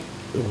 I'm like,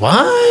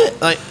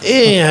 what? Like,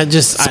 yeah,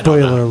 just I don't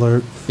spoiler know.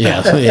 alert.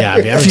 Yeah, yeah. If you If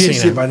haven't you didn't see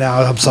seen it it, by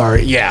now, I'm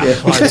sorry. yeah.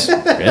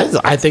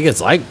 I think it's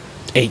like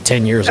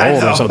 8-10 years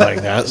old or something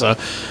like that. So,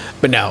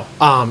 but no,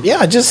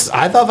 yeah.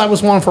 I thought that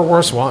was one of her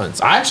worst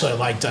ones. I actually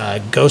liked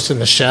Ghost in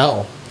the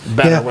Shell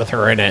better Yeah. with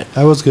her in it.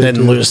 That was good, than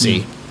too.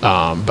 Lucy.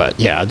 But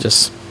yeah,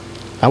 just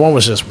that one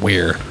was just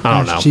weird. I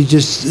don't know.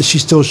 She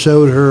still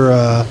showed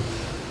her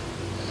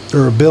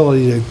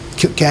ability to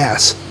kick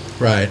gas.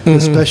 Right.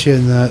 Especially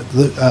in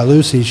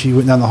Lucy, she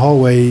went down the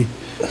hallway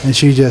and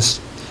she just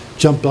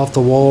jumped off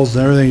the walls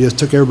and everything, just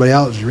took everybody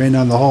out. She ran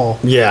down the hall.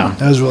 Yeah.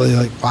 That was really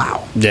like,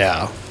 wow.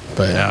 Yeah,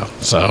 but yeah.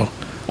 So,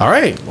 all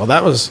right. Well,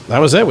 that was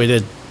it. We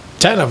did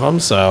 10 of them.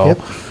 So Yep.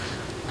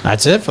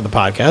 that's it for the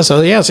podcast.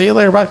 So yeah, see you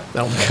later. Bye.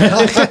 No.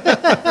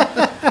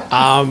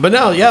 But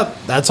no, yeah,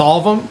 that's all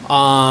of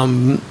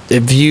them.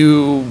 If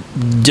you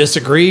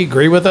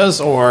agree with us,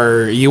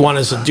 or you want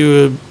us to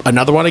do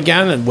another one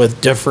again and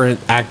with different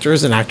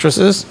actors and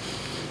actresses,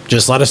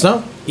 just let us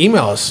know.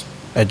 Email us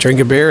at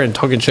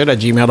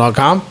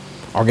drinkingbeerandtalkingshit@gmail.com,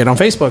 or get on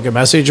Facebook and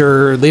message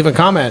or leave a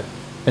comment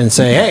and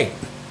say, hey,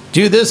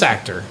 do this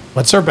actor.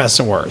 What's their best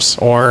and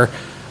worst? Or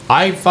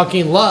I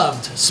fucking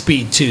loved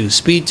Speed 2.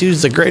 Speed 2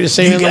 is the greatest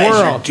thing in the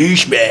world.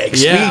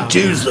 douchebags. Yeah.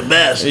 Speed 2's the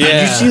best. Did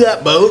Yeah. you see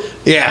that boat?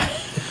 Yeah.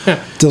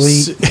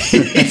 Delete.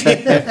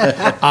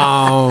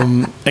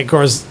 Of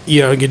course,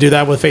 you can do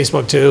that with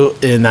Facebook too,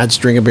 and that's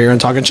drinking beer and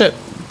talking shit.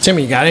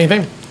 Timmy, you got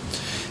anything?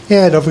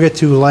 Yeah, don't forget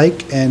to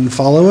like and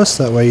follow us.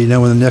 That way you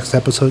know when the next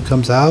episode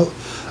comes out.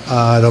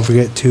 Don't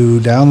forget to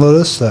download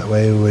us. That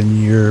way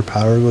when your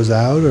power goes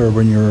out or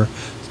when you're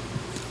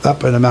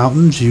up in the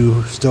mountains,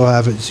 you still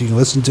have it so you can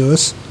listen to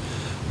us.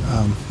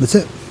 That's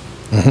it.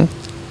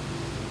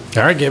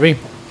 All right, Gibby,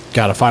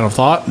 got a final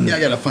thought? Yeah, I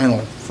got a final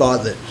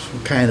thought that's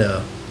kind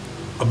of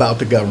about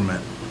the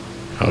government.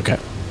 Okay.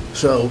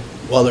 So,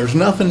 while there's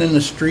nothing in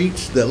the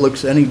streets that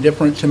looks any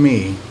different to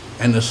me,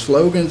 and the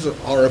slogans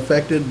are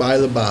affected by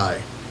the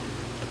buy,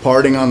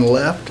 parting on the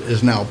left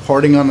is now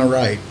parting on the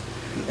right,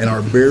 and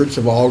our beards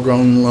have all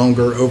grown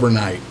longer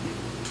overnight.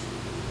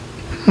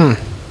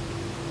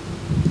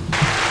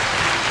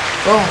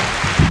 Oh,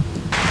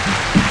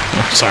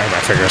 sorry, my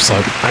finger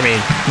slipped. I mean,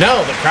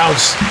 no, the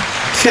crowd's.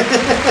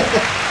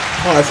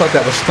 Oh, I thought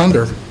that was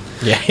thunder.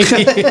 Yeah.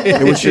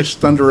 It was just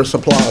thunderous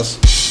applause.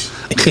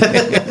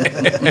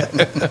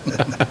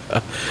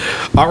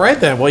 All right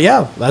then. Well,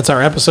 yeah, that's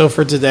our episode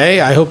for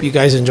today. I hope you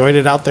guys enjoyed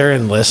it out there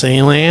in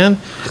listening land,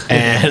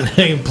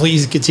 and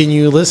please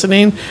continue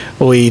listening.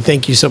 We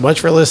thank you so much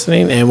for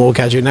listening, and we'll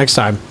catch you next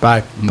time.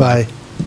 Bye. Bye.